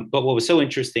 But what was so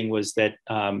interesting was that,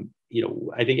 I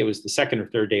think it was the second or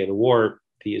third day of the war,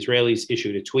 the Israelis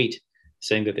issued a tweet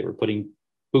saying that they were putting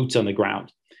boots on the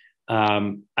ground.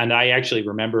 And I actually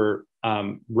remember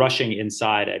rushing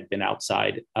inside. I'd been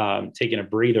outside taking a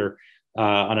breather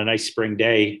on a nice spring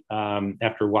day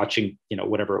after watching,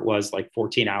 whatever it was, like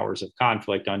 14 hours of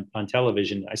conflict on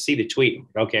television. I see the tweet.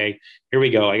 Okay, here we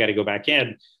go. I got to go back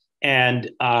in. And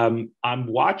I'm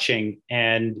watching,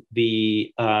 and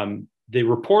the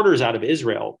reporters out of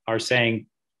Israel are saying,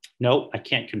 no, I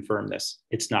can't confirm this.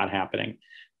 It's not happening.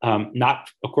 Not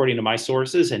according to my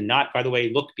sources, and not, by the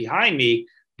way, look behind me.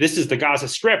 This is the Gaza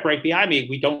Strip right behind me.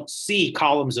 We don't see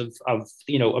columns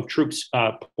of troops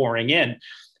pouring in.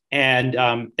 And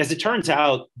as it turns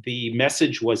out, the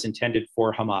message was intended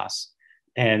for Hamas,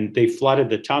 and they flooded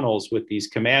the tunnels with these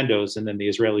commandos. And then the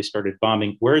Israelis started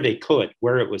bombing where they could,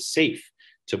 where it was safe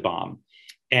to bomb.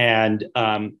 And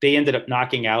they ended up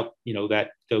knocking out,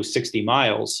 those 60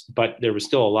 miles, but there was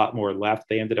still a lot more left.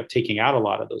 They ended up taking out a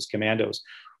lot of those commandos.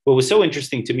 What was so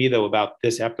interesting to me, though, about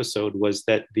this episode was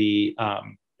that the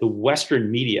Western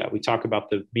media, we talk about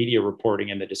the media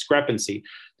reporting and the discrepancy,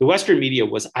 the Western media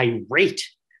was irate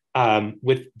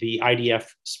with the IDF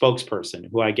spokesperson,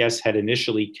 who I guess had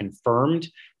initially confirmed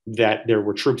that there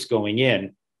were troops going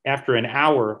in. After an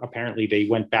hour, apparently they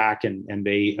went back and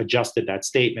they adjusted that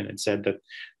statement and said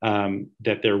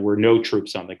that there were no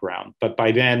troops on the ground. But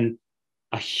by then,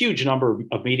 a huge number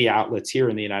of media outlets here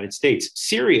in the United States,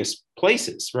 serious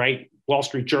places, right? Wall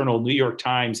Street Journal, New York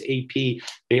Times, AP,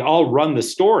 they all run the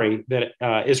story that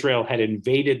Israel had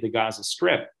invaded the Gaza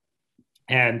Strip.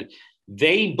 And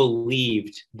they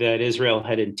believed that Israel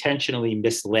had intentionally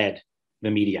misled the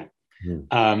media,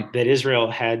 that Israel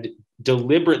had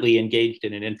deliberately engaged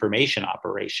in an information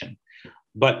operation.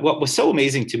 But what was so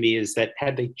amazing to me is that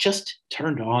had they just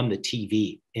turned on the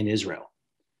TV in Israel,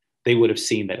 they would have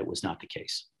seen that it was not the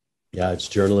case. Yeah, it's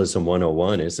journalism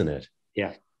 101, isn't it?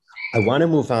 Yeah. I want to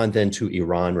move on then to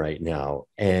Iran right now.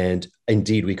 And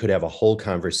indeed, we could have a whole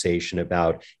conversation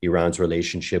about Iran's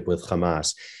relationship with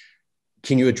Hamas.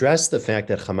 Can you address the fact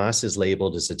that Hamas is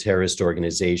labeled as a terrorist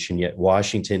organization, yet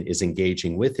Washington is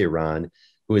engaging with Iran,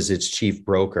 who is its chief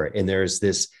broker? And there's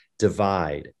this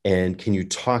divide. And can you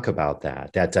talk about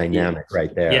that dynamic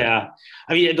right there? Yeah.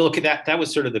 I mean, look at that. That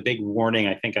was sort of the big warning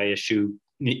I think I issued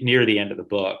near the end of the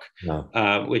book,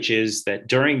 which is that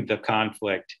during the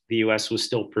conflict, the U.S. was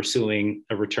still pursuing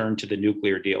a return to the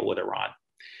nuclear deal with Iran.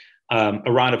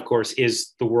 Iran, of course,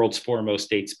 is the world's foremost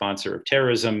state sponsor of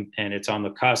terrorism, and it's on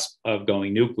the cusp of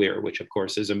going nuclear, which, of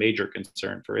course, is a major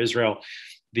concern for Israel.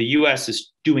 The U.S.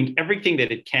 is doing everything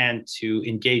that it can to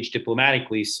engage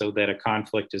diplomatically so that a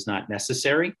conflict is not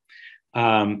necessary.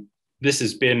 This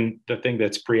has been the thing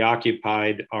that's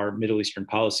preoccupied our Middle Eastern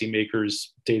policymakers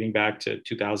dating back to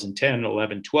 2010,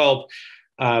 11, 12.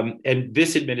 And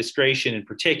this administration in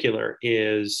particular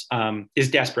is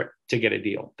desperate to get a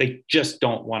deal. They just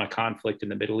don't want a conflict in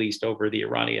the Middle East over the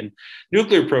Iranian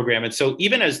nuclear program. And so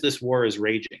even as this war is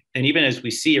raging, and even as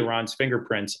we see Iran's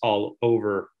fingerprints all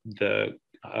over the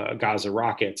Gaza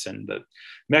rockets and the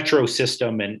metro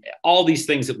system and all these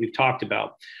things that we've talked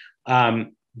about,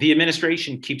 the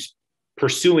administration keeps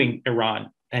pursuing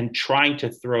Iran and trying to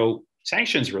throw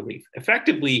sanctions relief,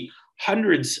 effectively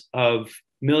hundreds of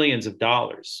millions of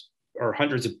dollars, or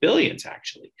hundreds of billions,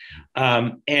 actually.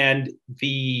 And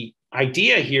the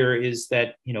idea here is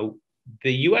that,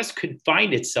 the U.S. could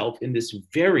find itself in this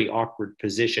very awkward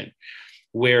position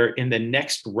where in the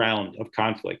next round of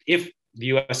conflict, if the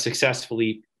U.S.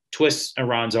 successfully twists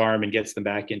Iran's arm and gets them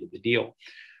back into the deal,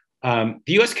 the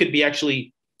U.S. could be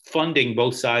actually funding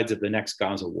both sides of the next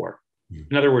Gaza war.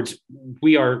 In other words,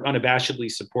 we are unabashedly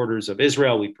supporters of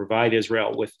Israel. We provide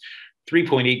Israel with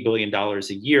 $3.8 billion a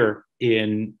year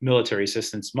in military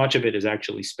assistance. Much of it is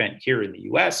actually spent here in the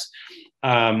US,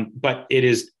 but it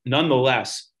is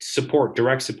nonetheless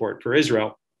direct support for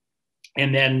Israel.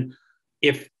 And then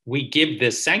if we give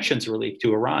this sanctions relief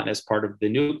to Iran as part of the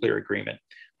nuclear agreement,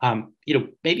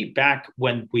 maybe back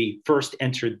when we first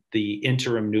entered the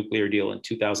interim nuclear deal in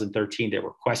 2013, there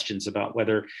were questions about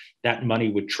whether that money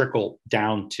would trickle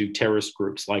down to terrorist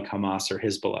groups like Hamas or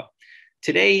Hezbollah.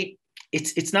 Today,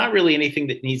 it's not really anything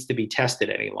that needs to be tested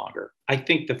any longer. I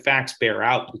think the facts bear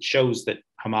out. It shows that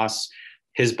Hamas,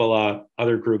 Hezbollah,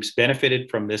 other groups benefited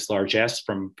from this largesse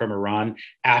from Iran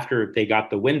after they got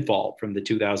the windfall from the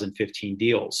 2015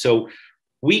 deal. So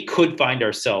we could find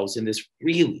ourselves in this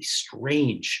really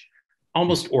strange,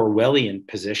 almost Orwellian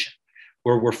position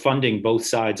where we're funding both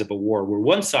sides of a war, where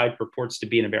one side purports to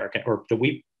be an American, or that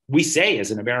we say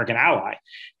is an American ally,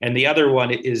 and the other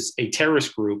one is a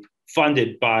terrorist group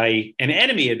funded by an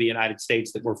enemy of the United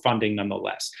States that we're funding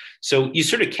nonetheless. So you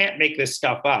sort of can't make this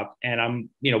stuff up. And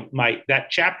that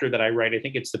chapter that I write, I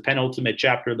think it's the penultimate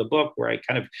chapter of the book where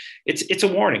it's a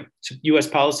warning to US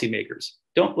policymakers.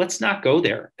 Let's not go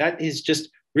there. That is just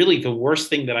really the worst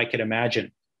thing that I could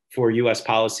imagine for US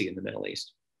policy in the Middle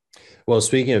East. Well,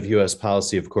 speaking of US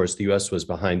policy, of course, the US was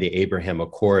behind the Abraham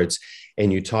Accords,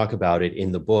 and you talk about it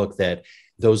in the book that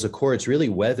those accords really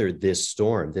weathered this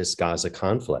storm, this Gaza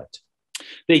conflict.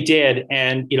 They did.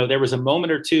 And, there was a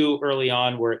moment or two early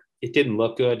on where it didn't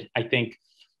look good. I think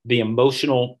the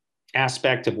emotional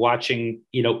aspect of watching,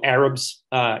 Arabs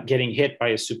getting hit by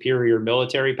a superior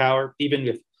military power, even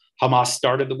if Hamas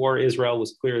started the war, Israel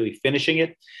was clearly finishing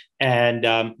it. And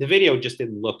the video just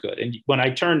didn't look good. And when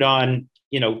I turned on,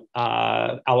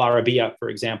 Al Arabiya, for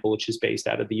example, which is based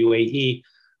out of the UAE,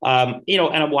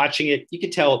 and I'm watching it, you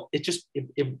could tell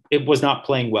it was not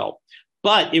playing well.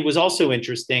 But it was also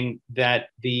interesting that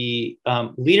the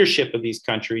leadership of these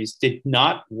countries did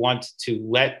not want to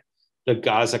let the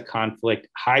Gaza conflict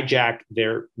hijack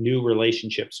their new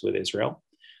relationships with Israel.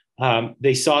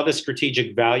 They saw the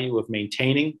strategic value of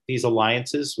maintaining these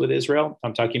alliances with Israel.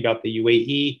 I'm talking about the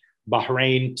UAE,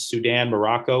 Bahrain, Sudan,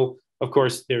 Morocco. Of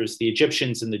course, there's the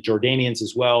Egyptians and the Jordanians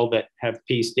as well that have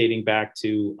peace dating back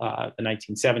to the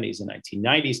 1970s and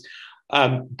 1990s.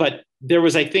 But there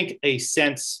was, I think, a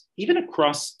sense, even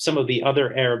across some of the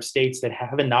other Arab states that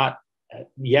have not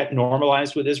yet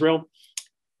normalized with Israel,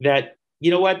 that,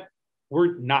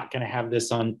 we're not going to have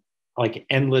this on like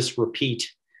endless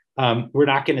repeat. We're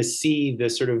not going to see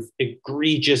this sort of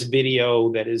egregious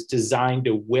video that is designed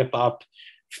to whip up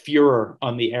furor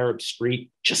on the Arab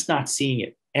street, just not seeing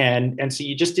it. And so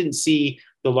you just didn't see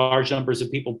the large numbers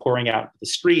of people pouring out into the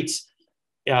streets.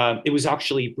 It was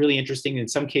actually really interesting. In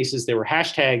some cases, there were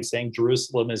hashtags saying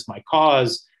Jerusalem is my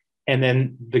cause. And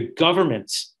then the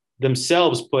governments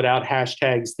themselves put out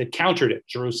hashtags that countered it.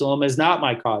 Jerusalem is not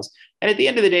my cause. And at the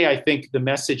end of the day, I think the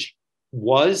message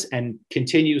was and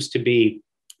continues to be,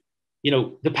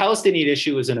 the Palestinian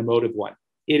issue is an emotive one.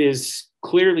 It is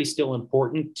clearly still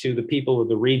important to the people of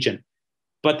the region,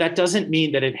 but that doesn't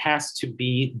mean that it has to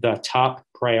be the top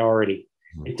priority.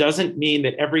 It doesn't mean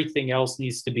that everything else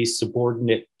needs to be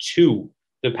subordinate to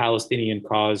the Palestinian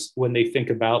cause when they think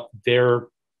about their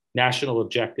national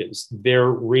objectives, their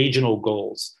regional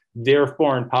goals, their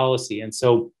foreign policy. And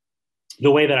so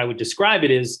the way that I would describe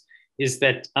it is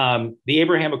that the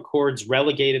Abraham Accords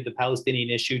relegated the Palestinian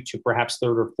issue to perhaps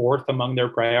third or fourth among their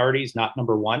priorities, not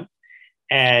number one.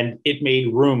 And it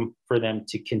made room for them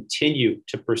to continue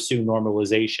to pursue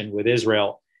normalization with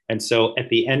Israel. And so at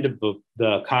the end of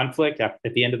the conflict, at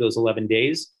the end of those 11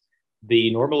 days,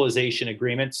 the normalization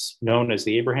agreements known as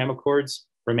the Abraham Accords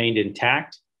remained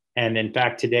intact. And in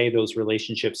fact, today, those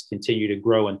relationships continue to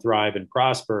grow and thrive and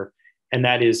prosper. And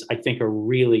that is, I think, a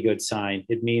really good sign.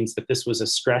 It means that this was a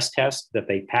stress test that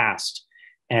they passed.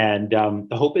 And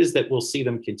the hope is that we'll see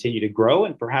them continue to grow,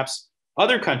 and perhaps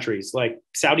other countries like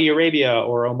Saudi Arabia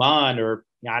or Oman or,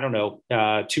 I don't know,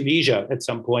 Tunisia at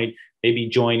some point maybe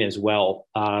join as well.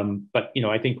 But,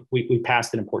 I think we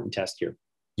passed an important test here.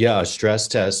 Yeah, a stress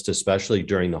test, especially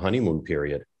during the honeymoon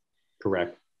period.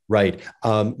 Correct. Right.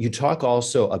 You talk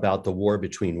also about the war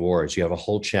between wars. You have a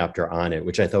whole chapter on it,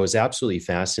 which I thought was absolutely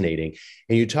fascinating.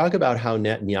 And you talk about how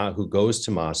Netanyahu goes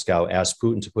to Moscow, asks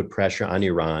Putin to put pressure on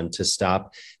Iran to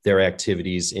stop their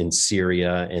activities in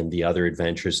Syria and the other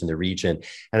adventures in the region.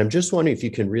 And I'm just wondering if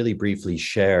you can really briefly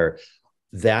share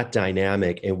that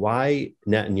dynamic and why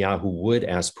Netanyahu would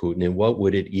ask Putin, and what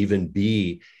would it even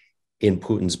be in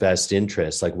Putin's best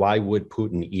interest? Like, why would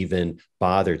Putin even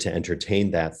bother to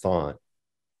entertain that thought?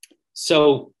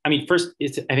 So, first,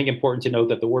 it's, I think, important to note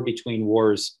that the war between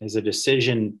wars is a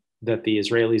decision that the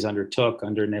Israelis undertook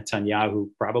under Netanyahu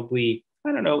probably,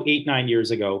 8-9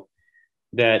 years ago,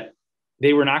 that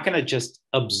they were not going to just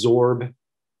absorb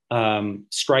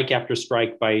strike after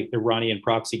strike by Iranian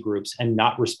proxy groups and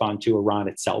not respond to Iran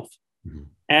itself. Mm-hmm.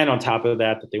 And on top of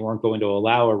that, that they weren't going to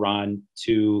allow Iran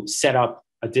to set up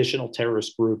additional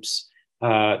terrorist groups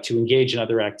to engage in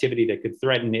other activity that could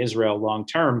threaten Israel long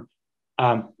term.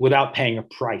 Without paying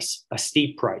a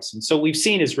steep price. And so we've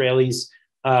seen Israeli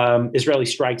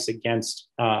strikes against,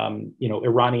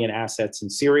 Iranian assets in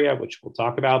Syria, which we'll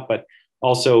talk about, but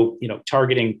also,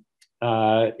 targeting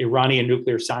Iranian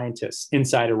nuclear scientists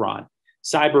inside Iran,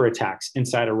 cyber attacks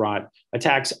inside Iran,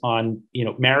 attacks on,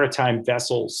 maritime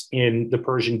vessels in the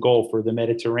Persian Gulf or the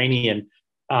Mediterranean.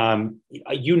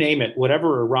 You name it,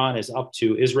 whatever Iran is up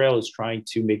to, Israel is trying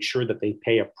to make sure that they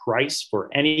pay a price for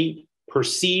any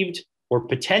perceived or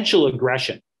potential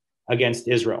aggression against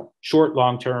Israel, short,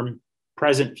 long term,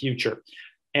 present, future.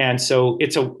 And so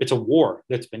it's a war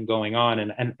that's been going on.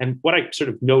 And what I sort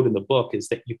of note in the book is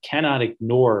that you cannot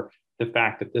ignore the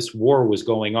fact that this war was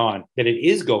going on, that it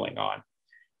is going on.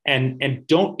 And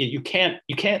you can't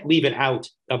leave it out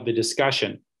of the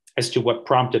discussion as to what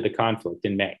prompted the conflict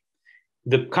in May.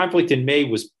 The conflict in May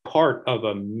was part of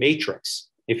a matrix,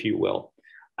 if you will,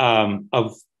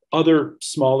 of other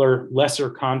smaller, lesser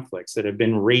conflicts that have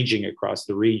been raging across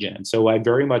the region. And so I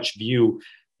very much view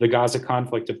the Gaza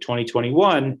conflict of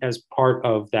 2021 as part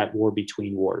of that war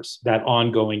between wars, that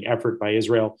ongoing effort by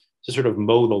Israel to sort of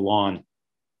mow the lawn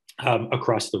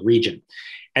across the region.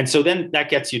 And so then that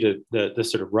gets you to the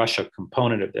sort of Russia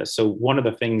component of this. So one of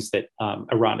the things that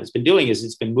Iran has been doing is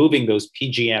it's been moving those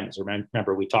PGMs.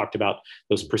 Remember, we talked about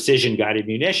those precision guided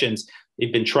munitions.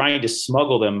 They've been trying to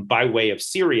smuggle them by way of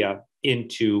Syria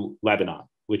into Lebanon,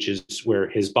 which is where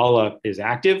Hezbollah is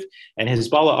active. And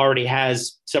Hezbollah already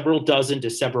has several dozen to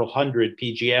several hundred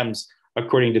PGMs,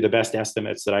 according to the best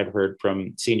estimates that I've heard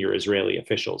from senior Israeli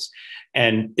officials.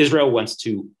 And Israel wants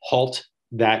to halt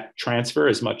that transfer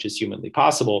as much as humanly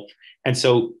possible. And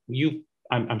so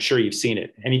I'm sure you've seen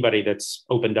it. Anybody that's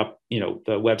opened up, the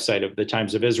website of the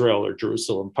Times of Israel or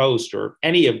Jerusalem Post or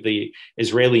any of the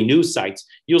Israeli news sites,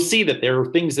 you'll see that there are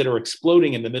things that are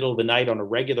exploding in the middle of the night on a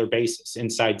regular basis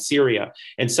inside Syria.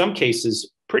 In some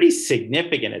cases, pretty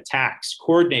significant attacks,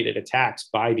 coordinated attacks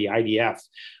by the IDF.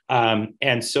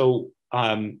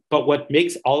 But what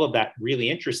makes all of that really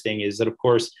interesting is that, of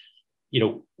course,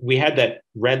 we had that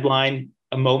red line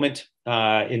a moment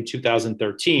in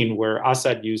 2013 where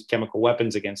Assad used chemical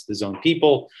weapons against his own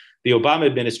people. The Obama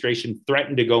administration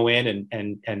threatened to go in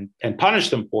and punish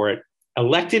them for it,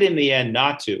 elected in the end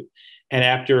not to. And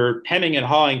after hemming and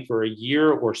hawing for a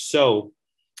year or so,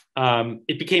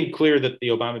 it became clear that the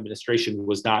Obama administration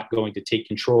was not going to take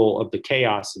control of the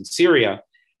chaos in Syria.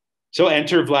 So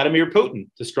enter Vladimir Putin,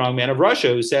 the strongman of Russia,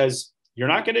 who says, "You're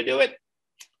not going to do it?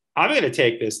 I'm going to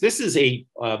take this. This is a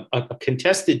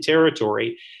contested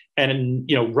territory, and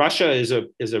Russia is a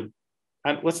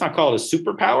let's not call it a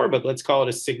superpower, but let's call it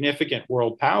a significant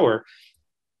world power.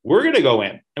 We're going to go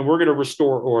in and we're going to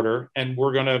restore order, and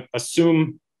we're going to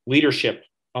assume leadership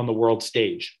on the world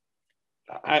stage."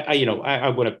 I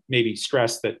want to maybe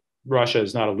stress that Russia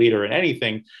is not a leader in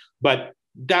anything, but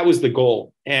that was the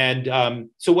goal. And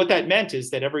so what that meant is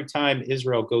that every time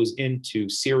Israel goes into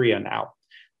Syria now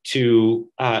to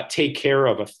take care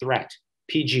of a threat,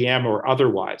 PGM or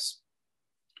otherwise,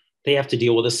 they have to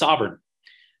deal with a sovereign.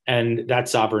 And that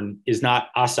sovereign is not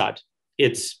Assad,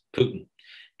 it's Putin.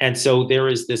 And so there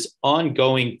is this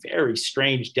ongoing, very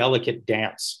strange, delicate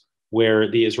dance where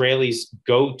the Israelis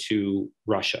go to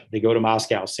Russia. They go to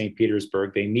Moscow, St.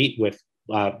 Petersburg. They meet with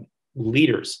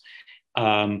leaders,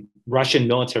 Russian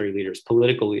military leaders,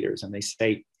 political leaders, and they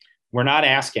say, we're not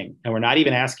asking, and we're not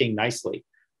even asking nicely.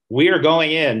 We are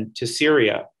going in to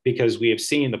Syria because we have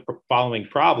seen the following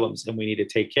problems and we need to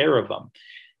take care of them.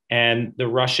 And the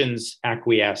Russians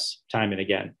acquiesce time and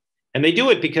again. And they do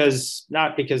it because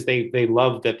not because they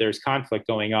love that there's conflict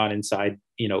going on inside,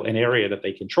 an area that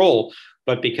they control,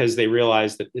 but because they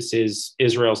realize that this is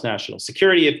Israel's national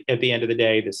security at the end of the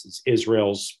day. This is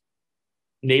Israel's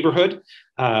neighborhood.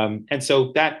 And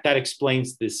so that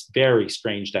explains this very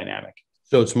strange dynamic.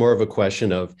 So it's more of a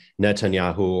question of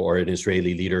Netanyahu or an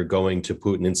Israeli leader going to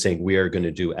Putin and saying, we are going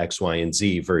to do X, Y, and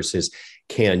Z versus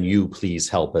can you please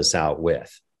help us out with?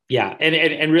 Yeah.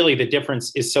 And really the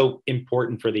difference is so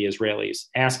important for the Israelis.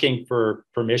 Asking for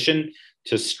permission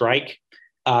to strike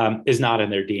is not in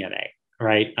their DNA,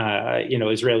 right?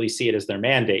 Israelis see it as their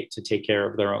mandate to take care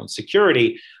of their own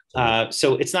security.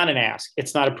 So it's not an ask.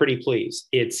 It's not a pretty please.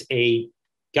 It's a,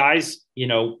 guys,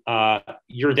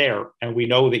 you're there and we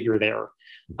know that you're there.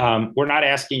 We're not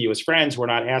asking you as friends. We're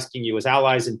not asking you as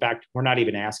allies. In fact, we're not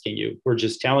even asking you. We're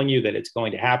just telling you that it's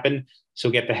going to happen. So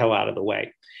get the hell out of the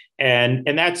way.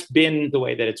 And that's been the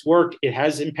way that it's worked. It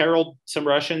has imperiled some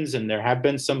Russians, and there have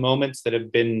been some moments that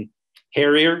have been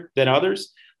hairier than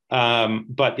others.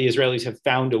 But the Israelis have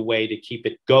found a way to keep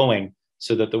it going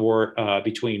so that the war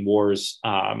between wars,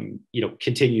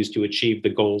 continues to achieve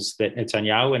the goals that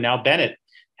Netanyahu and now Bennett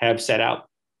have set out.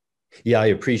 Yeah, I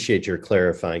appreciate your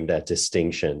clarifying that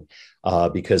distinction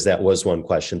because that was one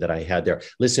question that I had there.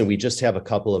 Listen, we just have a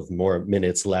couple of more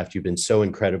minutes left. You've been so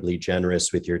incredibly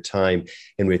generous with your time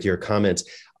and with your comments.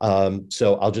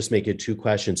 So I'll just make it two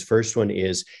questions. First one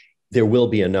is, there will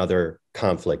be another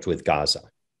conflict with Gaza.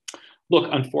 Look,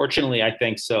 unfortunately, I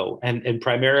think so. And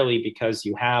primarily because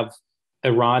you have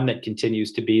Iran that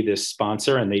continues to be this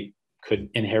sponsor, and they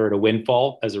could inherit a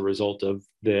windfall as a result of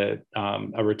a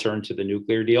return to the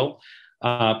nuclear deal.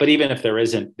 But even if there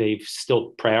isn't, they've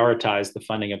still prioritized the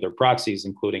funding of their proxies,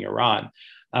 including Iran,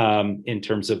 in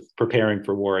terms of preparing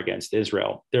for war against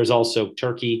Israel. There's also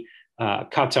Turkey,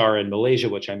 Qatar, and Malaysia,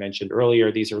 which I mentioned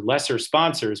earlier. These are lesser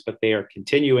sponsors, but they are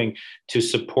continuing to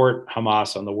support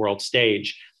Hamas on the world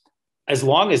stage. As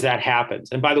long as that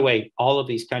happens, and by the way, all of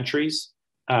these countries,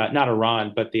 not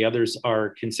Iran, but the others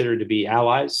are considered to be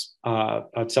allies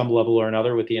at some level or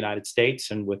another with the United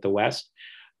States and with the West.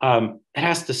 It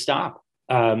has to stop.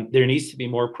 There needs to be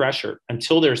more pressure.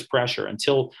 Until there's pressure,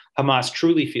 until Hamas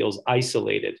truly feels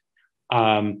isolated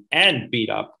and beat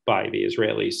up by the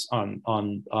Israelis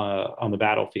on the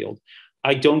battlefield,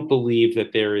 I don't believe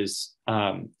that there is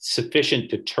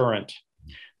sufficient deterrent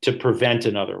to prevent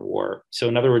another war. So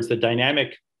in other words, the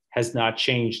dynamic has not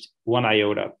changed one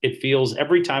iota. It feels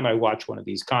every time I watch one of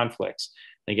these conflicts,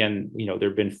 again, there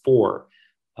have been four,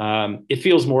 it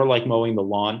feels more like mowing the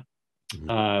lawn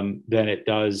than it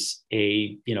does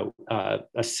a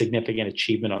significant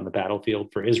achievement on the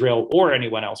battlefield for Israel or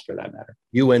anyone else for that matter.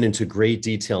 You went into great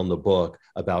detail in the book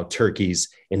about Turkey's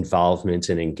involvement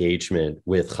and engagement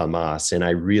with Hamas. And I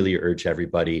really urge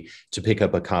everybody to pick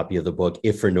up a copy of the book,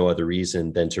 if for no other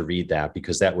reason than to read that,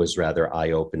 because that was rather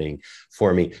eye-opening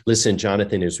for me. Listen,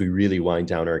 Jonathan, as we really wind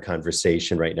down our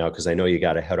conversation right now, because I know you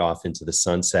got to head off into the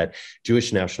sunset,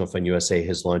 Jewish National Fund USA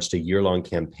has launched a year-long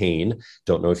campaign.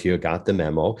 Don't know if you got the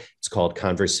memo. It's called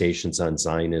Conversations on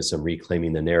Zionism,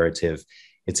 Reclaiming the Narrative.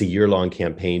 It's a year-long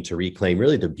campaign to reclaim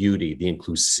really the beauty, the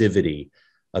inclusivity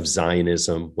of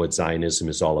Zionism, what Zionism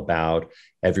is all about.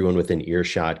 Everyone within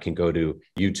earshot can go to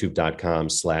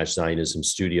youtube.com/Zionism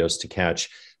Studios to catch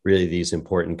really these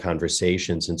important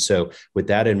conversations. And so with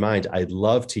that in mind, I'd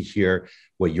love to hear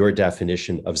what your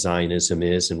definition of Zionism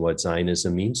is and what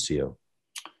Zionism means to you.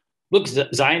 Look,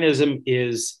 Zionism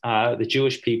is the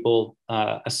Jewish people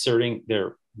asserting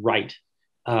their right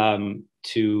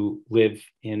to live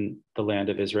in the land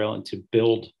of Israel and to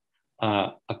build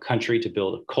a country, to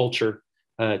build a culture,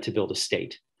 to build a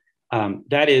state.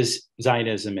 That is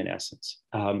Zionism in essence.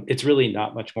 It's really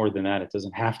not much more than that. It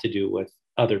doesn't have to do with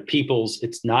other peoples.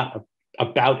 It's not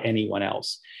about anyone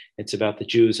else. It's about the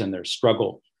Jews and their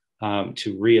struggle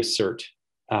to reassert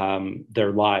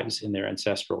their lives in their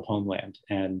ancestral homeland.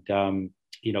 And,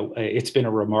 it's been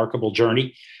a remarkable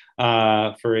journey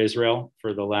for Israel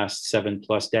for the last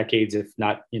 7+ decades, if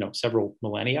not, several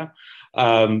millennia.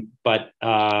 But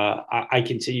I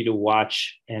continue to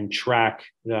watch and track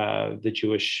the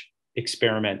Jewish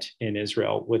experiment in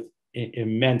Israel with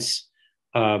immense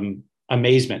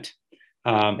amazement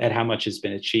at how much has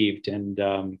been achieved.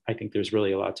 And I think there's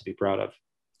really a lot to be proud of.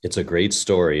 It's a great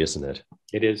story, isn't it?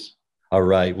 It is. All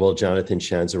right. Well, Jonathan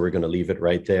Schanzer, we're going to leave it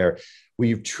right there.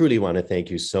 We truly want to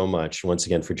thank you so much once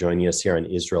again for joining us here on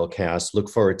IsraelCast. Look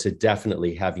forward to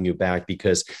definitely having you back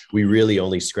because we really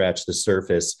only scratched the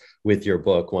surface with your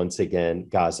book, once again,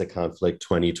 Gaza Conflict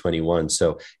 2021.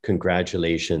 So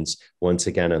congratulations once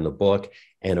again on the book.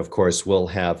 And of course, we'll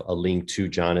have a link to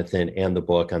Jonathan and the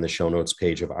book on the show notes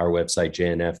page of our website,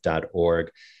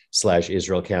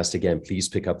 jnf.org/IsraelCast. Again, please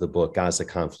pick up the book, Gaza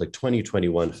Conflict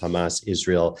 2021, Hamas,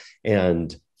 Israel,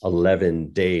 and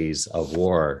 11 Days of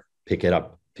War. Pick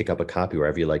up a copy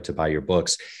wherever you like to buy your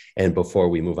books. And before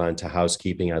we move on to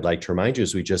housekeeping, I'd like to remind you,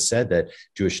 as we just said, that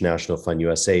Jewish National Fund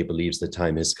USA believes the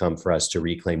time has come for us to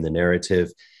reclaim the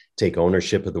narrative, take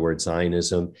ownership of the word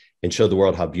Zionism, and show the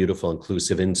world how beautiful,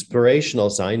 inclusive, inspirational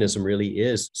Zionism really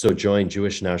is. So join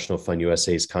Jewish National Fund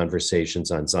USA's conversations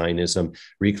on Zionism,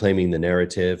 reclaiming the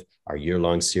narrative, our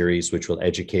year-long series, which will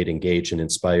educate, engage, and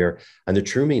inspire on the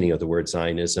true meaning of the word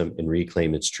Zionism and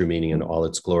reclaim its true meaning in all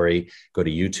its glory. Go to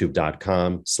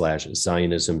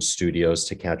youtube.com/Zionism Studios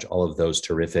to catch all of those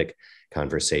terrific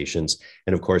conversations.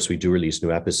 And of course, we do release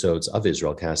new episodes of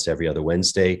IsraelCast every other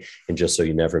Wednesday. And just so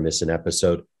you never miss an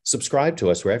episode, subscribe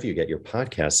to us wherever you get your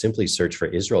podcast. Simply search for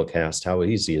IsraelCast. How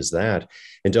easy is that?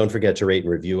 And don't forget to rate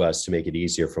and review us to make it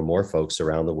easier for more folks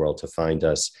around the world to find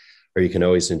us. Or you can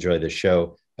always enjoy the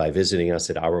show by visiting us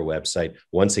at our website.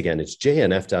 Once again, it's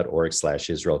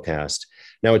jnf.org/IsraelCast.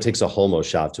 Now it takes a homo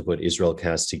shop to put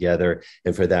IsraelCast together.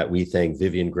 And for that, we thank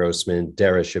Vivian Grossman,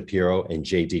 Dara Shapiro, and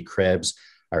JD Krebs.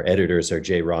 Our editors are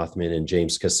Jay Rothman and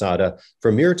James Casada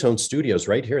from Miratone Studios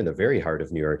right here in the very heart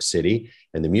of New York City.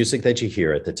 And the music that you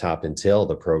hear at the top and tail of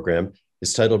the program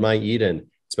is titled My Eden.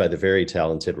 It's by the very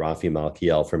talented Rafi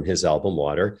Malkiel from his album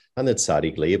Water on the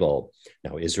Tzaddik label.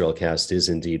 Now, IsraelCast is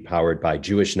indeed powered by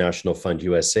Jewish National Fund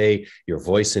USA, your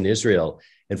voice in Israel.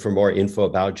 And for more info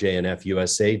about JNF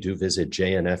USA, do visit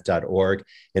jnf.org.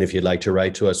 And if you'd like to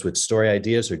write to us with story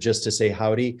ideas or just to say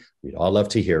howdy, we'd all love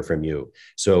to hear from you.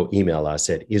 So email us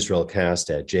at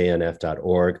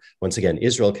israelcast@jnf.org. Once again,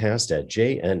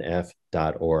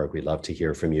 israelcast@jnf.org. We'd love to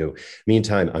hear from you.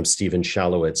 Meantime, I'm Stephen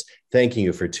Shalowitz, thanking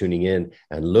you for tuning in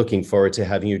and looking forward to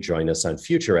having you join us on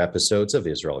future episodes of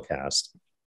IsraelCast.